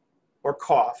breath or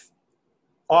cough,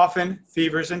 often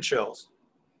fevers and chills,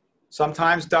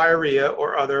 sometimes diarrhea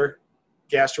or other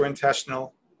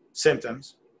gastrointestinal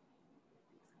symptoms.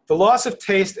 The loss of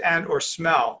taste and or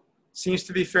smell seems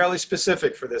to be fairly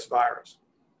specific for this virus.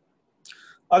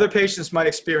 Other patients might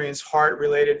experience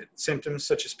heart-related symptoms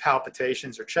such as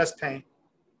palpitations or chest pain.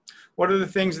 What are the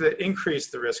things that increase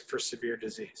the risk for severe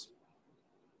disease?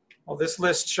 Well, this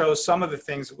list shows some of the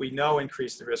things that we know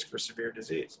increase the risk for severe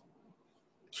disease.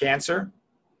 Cancer,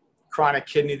 chronic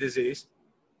kidney disease,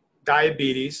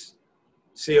 diabetes,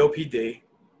 COPD,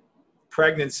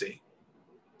 pregnancy,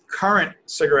 current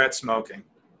cigarette smoking,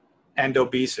 and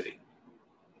obesity.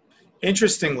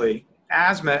 Interestingly,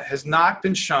 asthma has not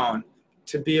been shown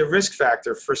to be a risk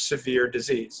factor for severe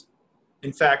disease.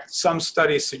 In fact, some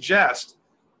studies suggest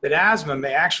that asthma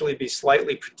may actually be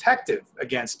slightly protective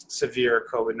against severe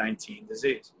COVID-19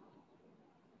 disease.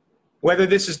 Whether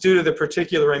this is due to the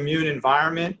particular immune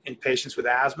environment in patients with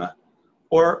asthma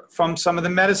or from some of the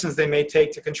medicines they may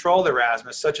take to control their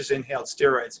asthma, such as inhaled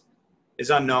steroids, is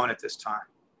unknown at this time.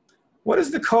 What is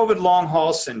the COVID long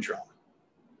haul syndrome?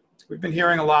 We've been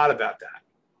hearing a lot about that.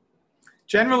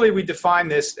 Generally, we define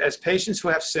this as patients who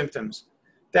have symptoms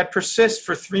that persist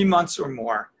for 3 months or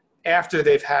more after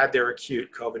they've had their acute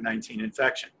COVID-19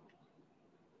 infection.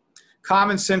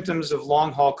 Common symptoms of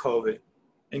long haul COVID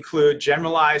include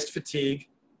generalized fatigue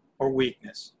or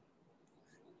weakness,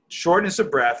 shortness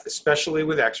of breath, especially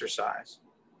with exercise,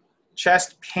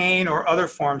 chest pain or other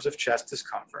forms of chest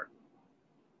discomfort.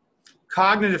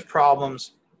 Cognitive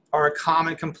problems are a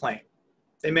common complaint.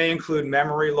 They may include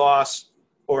memory loss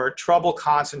or trouble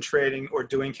concentrating or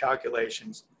doing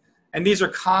calculations, and these are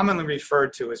commonly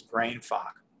referred to as brain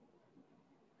fog.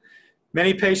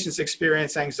 Many patients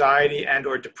experience anxiety and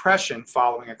or depression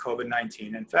following a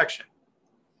COVID-19 infection.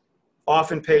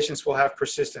 Often patients will have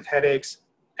persistent headaches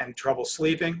and trouble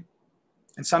sleeping,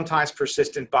 and sometimes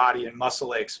persistent body and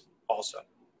muscle aches also.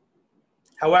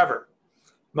 However,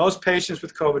 most patients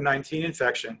with COVID-19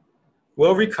 infection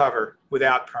will recover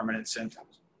without permanent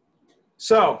symptoms.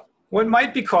 So, what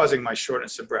might be causing my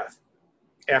shortness of breath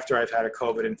after I've had a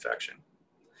COVID infection?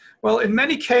 Well, in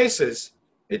many cases,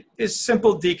 it is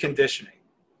simple deconditioning.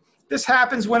 This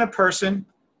happens when a person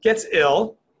gets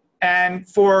ill and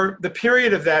for the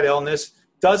period of that illness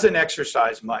doesn't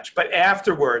exercise much, but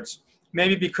afterwards,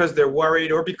 maybe because they're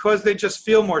worried or because they just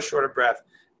feel more short of breath,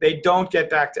 they don't get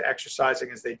back to exercising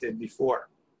as they did before.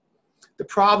 The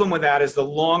problem with that is the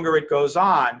longer it goes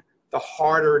on, the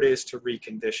harder it is to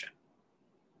recondition.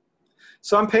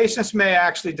 Some patients may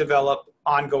actually develop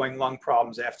ongoing lung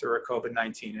problems after a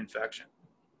COVID-19 infection.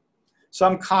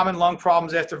 Some common lung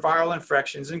problems after viral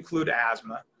infections include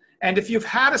asthma. And if you've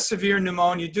had a severe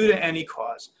pneumonia due to any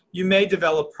cause, you may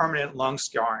develop permanent lung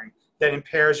scarring that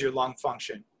impairs your lung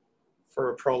function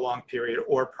for a prolonged period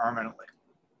or permanently.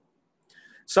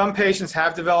 Some patients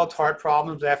have developed heart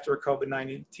problems after a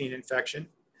COVID-19 infection,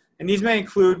 and these may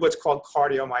include what's called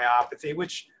cardiomyopathy,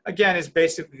 which again is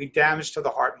basically damage to the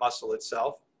heart muscle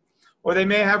itself, or they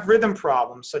may have rhythm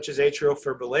problems such as atrial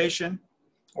fibrillation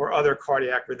or other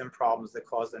cardiac rhythm problems that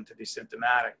cause them to be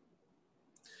symptomatic.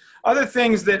 Other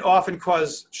things that often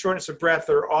cause shortness of breath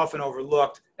are often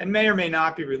overlooked and may or may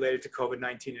not be related to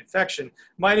COVID-19 infection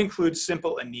might include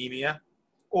simple anemia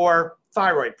or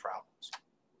thyroid problems.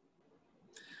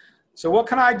 So what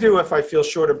can I do if I feel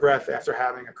short of breath after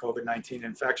having a COVID-19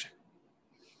 infection?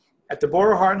 At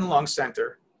Deborah Heart and Lung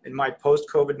Center, in my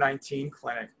post-COVID-19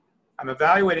 clinic, I'm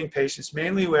evaluating patients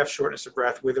mainly who have shortness of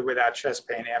breath with or without chest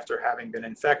pain after having been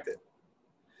infected.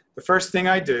 The first thing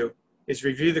I do is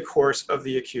review the course of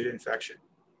the acute infection.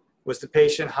 Was the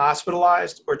patient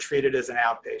hospitalized or treated as an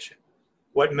outpatient?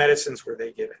 What medicines were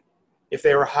they given? If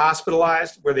they were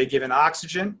hospitalized, were they given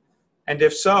oxygen? And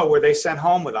if so, were they sent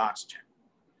home with oxygen?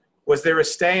 Was there a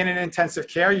stay in an intensive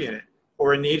care unit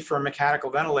or a need for a mechanical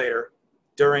ventilator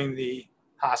during the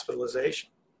hospitalization?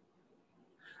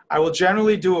 I will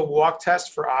generally do a walk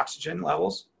test for oxygen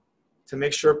levels to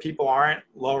make sure people aren't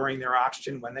lowering their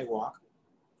oxygen when they walk.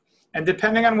 And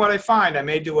depending on what I find, I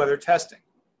may do other testing.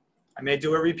 I may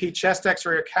do a repeat chest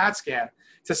x-ray or CAT scan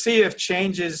to see if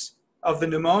changes of the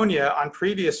pneumonia on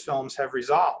previous films have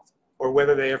resolved or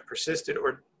whether they have persisted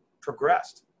or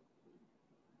progressed.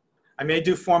 I may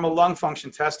do formal lung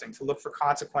function testing to look for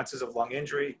consequences of lung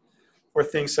injury or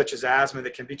things such as asthma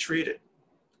that can be treated.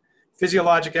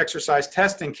 Physiologic exercise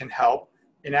testing can help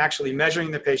in actually measuring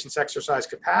the patient's exercise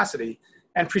capacity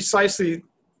and precisely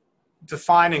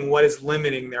defining what is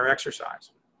limiting their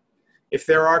exercise. If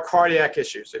there are cardiac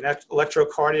issues, an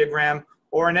electrocardiogram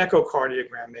or an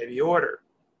echocardiogram may be ordered.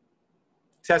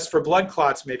 Tests for blood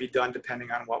clots may be done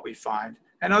depending on what we find,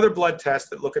 and other blood tests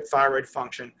that look at thyroid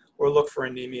function or look for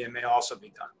anemia may also be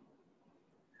done.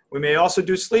 We may also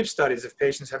do sleep studies if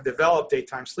patients have developed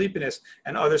daytime sleepiness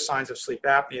and other signs of sleep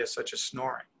apnea, such as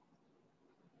snoring.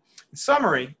 In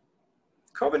summary,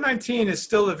 COVID-19 is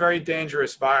still a very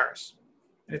dangerous virus.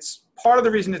 And it's part of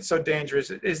the reason it's so dangerous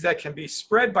is that it can be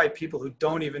spread by people who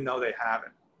don't even know they have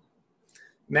it.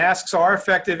 Masks are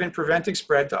effective in preventing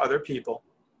spread to other people,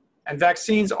 and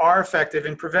vaccines are effective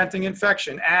in preventing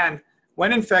infection. And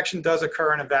when infection does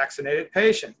occur in a vaccinated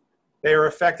patient, they are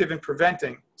effective in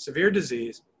preventing severe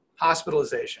disease,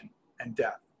 hospitalization, and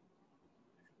death.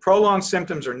 Prolonged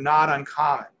symptoms are not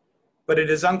uncommon, but it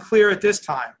is unclear at this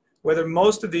time whether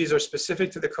most of these are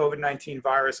specific to the COVID-19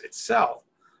 virus itself,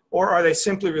 or are they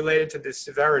simply related to the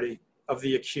severity of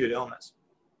the acute illness.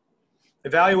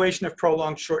 Evaluation of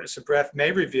prolonged shortness of breath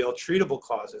may reveal treatable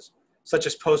causes, such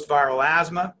as post-viral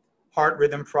asthma, heart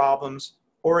rhythm problems,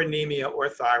 or anemia or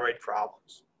thyroid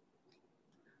problems.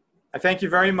 I thank you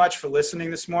very much for listening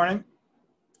this morning,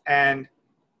 and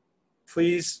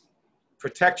please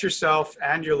protect yourself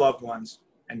and your loved ones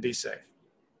and be safe.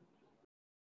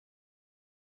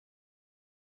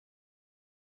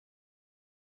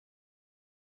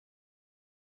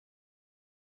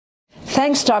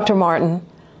 Thanks, Dr. Martin.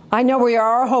 I know we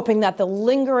are hoping that the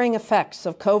lingering effects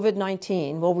of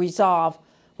COVID-19 will resolve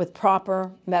with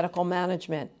proper medical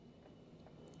management.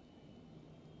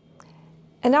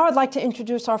 And now I'd like to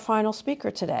introduce our final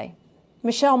speaker today,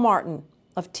 Michelle Martin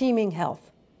of Teaming Health.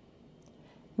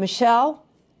 Michelle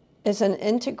is an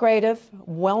integrative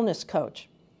wellness coach,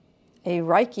 a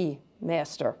Reiki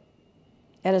master,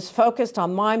 and is focused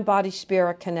on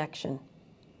mind-body-spirit connection.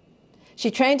 She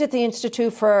trained at the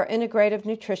Institute for Integrative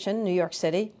Nutrition, New York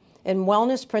City, in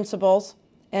wellness principles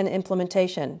and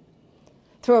implementation.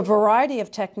 Through a variety of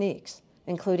techniques,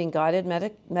 including guided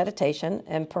meditation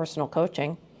and personal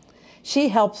coaching, she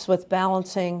helps with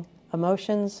balancing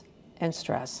emotions and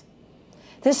stress.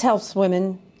 This helps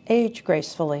women age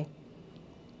gracefully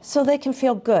so they can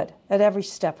feel good at every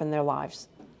step in their lives.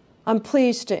 I'm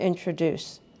pleased to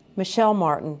introduce Michelle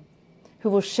Martin,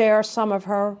 who will share some of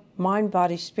her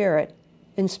mind-body-spirit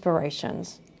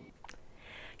inspirations.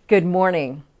 Good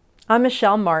morning. I'm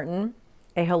Michelle Martin,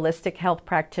 a holistic health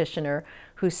practitioner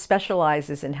who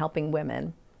specializes in helping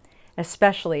women,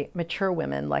 especially mature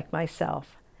women like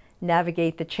myself,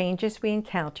 navigate the changes we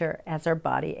encounter as our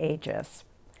body ages.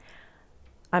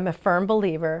 I'm a firm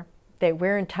believer that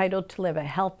we're entitled to live a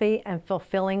healthy and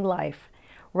fulfilling life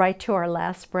right to our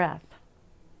last breath.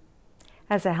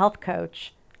 As a health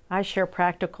coach, I share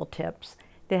practical tips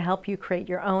to help you create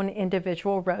your own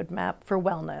individual roadmap for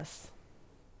wellness.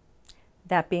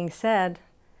 That being said,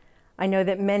 I know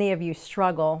that many of you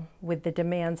struggle with the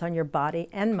demands on your body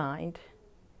and mind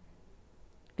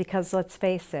because let's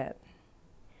face it,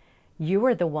 you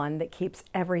are the one that keeps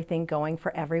everything going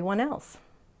for everyone else.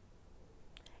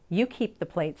 You keep the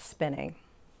plates spinning,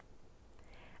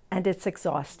 and it's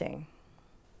exhausting.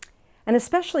 And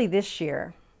especially this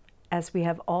year, as we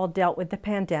have all dealt with the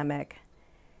pandemic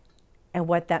and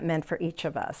what that meant for each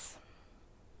of us.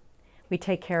 We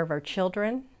take care of our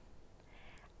children,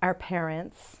 our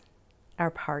parents,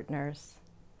 our partners,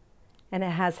 and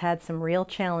it has had some real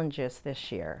challenges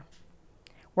this year.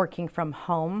 Working from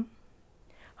home,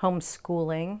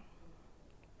 homeschooling,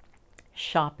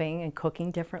 shopping and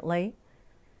cooking differently,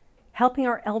 helping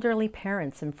our elderly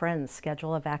parents and friends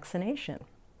schedule a vaccination.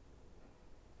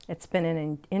 It's been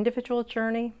an individual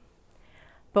journey,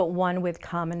 but one with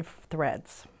common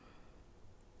threads.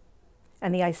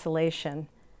 And the isolation,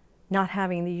 not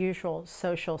having the usual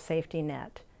social safety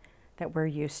net that we're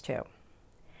used to.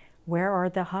 Where are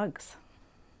the hugs?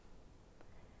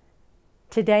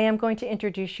 Today I'm going to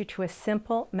introduce you to a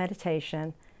simple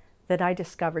meditation that I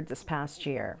discovered this past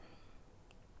year.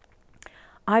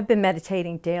 I've been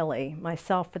meditating daily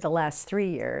myself for the last 3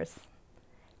 years,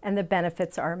 and the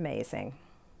benefits are amazing.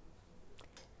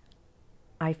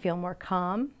 I feel more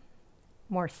calm,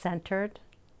 more centered,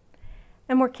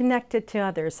 and more connected to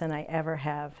others than I ever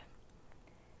have.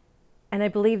 And I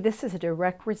believe this is a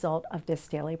direct result of this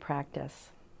daily practice.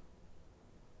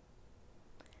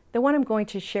 The one I'm going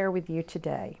to share with you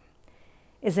today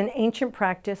is an ancient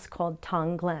practice called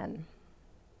Tonglen.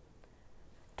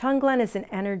 Tonglen is an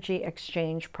energy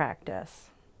exchange practice.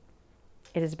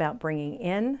 It is about bringing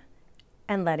in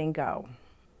and letting go.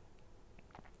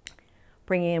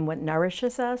 Bringing in what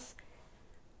nourishes us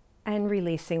and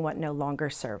releasing what no longer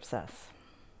serves us.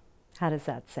 How does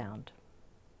that sound?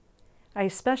 I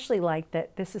especially like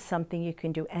that this is something you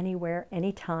can do anywhere,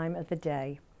 any time of the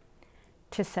day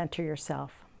to center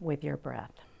yourself with your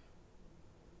breath.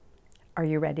 Are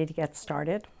you ready to get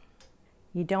started?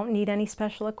 You don't need any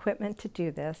special equipment to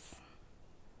do this.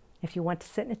 If you want to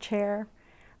sit in a chair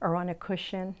or on a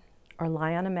cushion or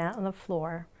lie on a mat on the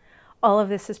floor, all of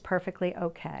this is perfectly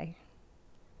okay.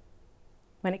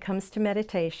 When it comes to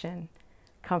meditation,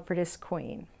 comfort is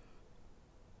queen.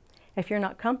 If you're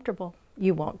not comfortable,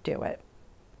 you won't do it.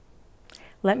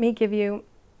 Let me give you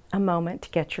a moment to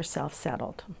get yourself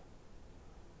settled.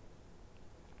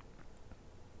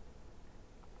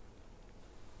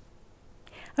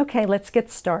 Okay, let's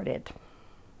get started.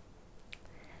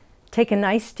 Take a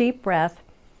nice deep breath,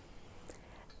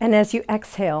 and as you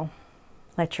exhale,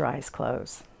 let your eyes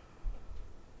close.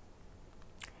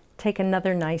 Take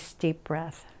another nice deep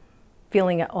breath,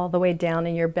 feeling it all the way down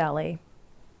in your belly.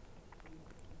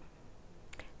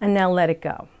 And now let it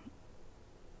go.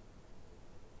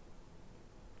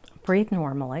 Breathe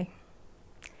normally,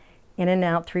 in and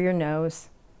out through your nose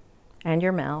and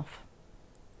your mouth,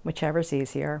 whichever's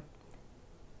easier.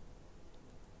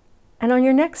 And on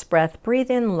your next breath, breathe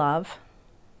in love.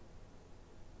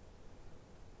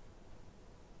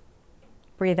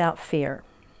 Breathe out fear.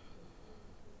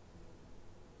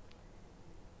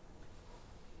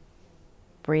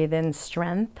 Breathe in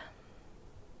strength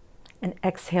and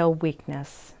exhale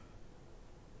weakness.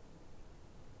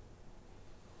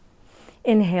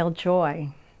 Inhale joy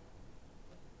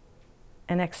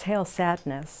and exhale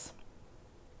sadness.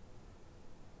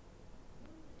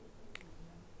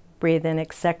 Breathe in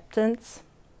acceptance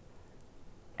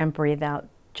and breathe out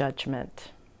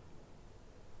judgment.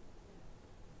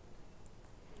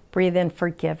 Breathe in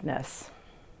forgiveness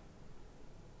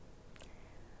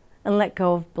and let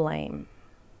go of blame.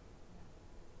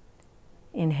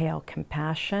 Inhale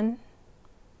compassion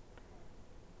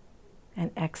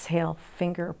and exhale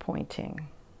finger pointing.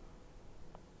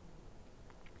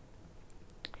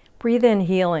 Breathe in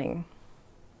healing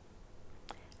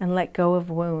and let go of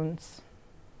wounds.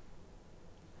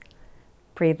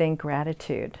 Breathe in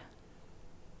gratitude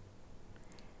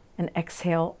and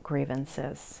exhale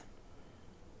grievances.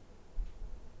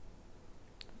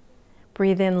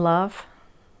 Breathe in love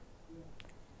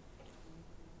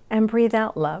and breathe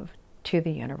out love to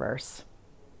the universe.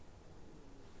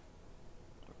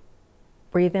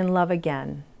 Breathe in love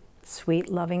again, sweet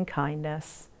loving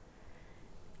kindness,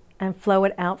 and flow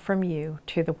it out from you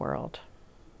to the world.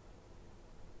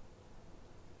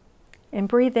 And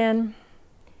breathe in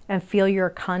and feel you're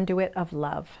a conduit of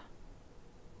love.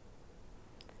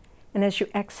 And as you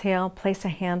exhale, place a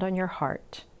hand on your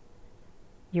heart.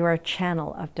 You are a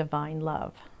channel of divine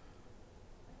love.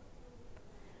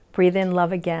 Breathe in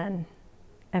love again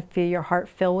and feel your heart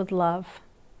fill with love.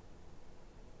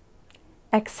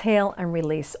 Exhale and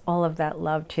release all of that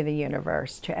love to the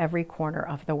universe, to every corner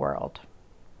of the world.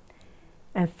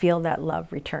 And feel that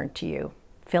love return to you,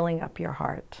 filling up your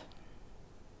heart.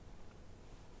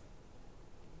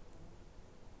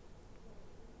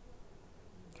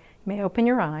 You may open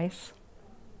your eyes.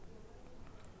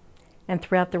 And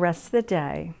throughout the rest of the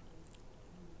day,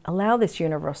 allow this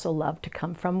universal love to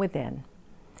come from within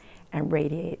and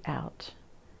radiate out.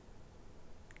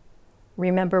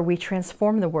 Remember, we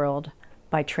transform the world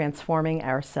by transforming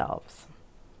ourselves.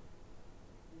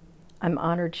 I'm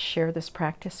honored to share this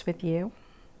practice with you,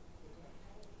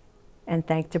 and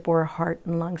thank Deborah Heart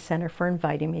and Lung Center for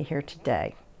inviting me here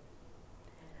today.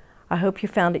 I hope you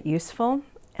found it useful,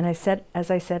 and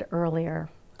as I said earlier,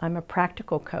 I'm a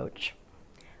practical coach,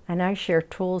 and I share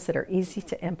tools that are easy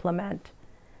to implement,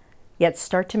 yet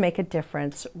start to make a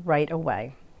difference right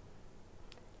away.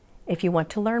 If you want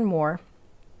to learn more,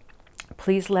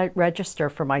 please register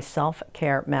for my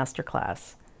Self-Care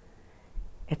Masterclass.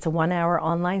 It's a 1-hour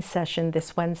online session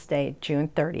this Wednesday, June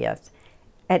 30th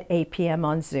at 8 p.m.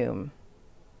 on Zoom.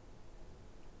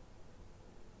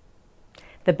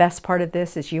 The best part of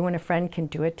this is you and a friend can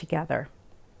do it together.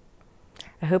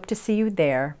 I hope to see you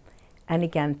there. And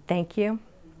again, thank you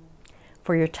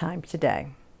for your time today.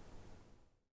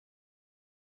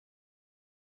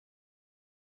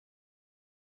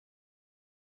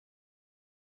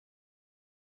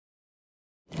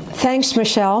 Thanks,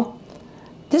 Michelle.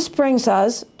 This brings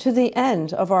us to the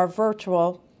end of our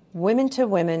virtual Women to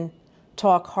Women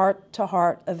Talk Heart to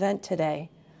Heart event today.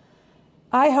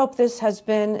 I hope this has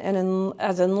been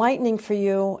as enlightening for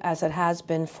you as it has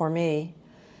been for me.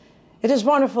 It is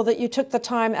wonderful that you took the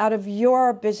time out of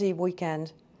your busy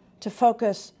weekend to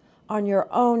focus on your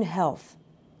own health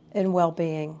and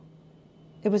well-being.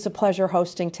 It was a pleasure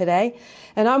hosting today,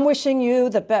 and I'm wishing you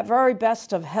the very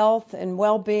best of health and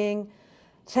well-being.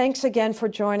 Thanks again for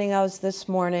joining us this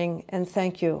morning, and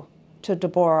thank you to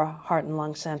Deborah Heart and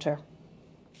Lung Center.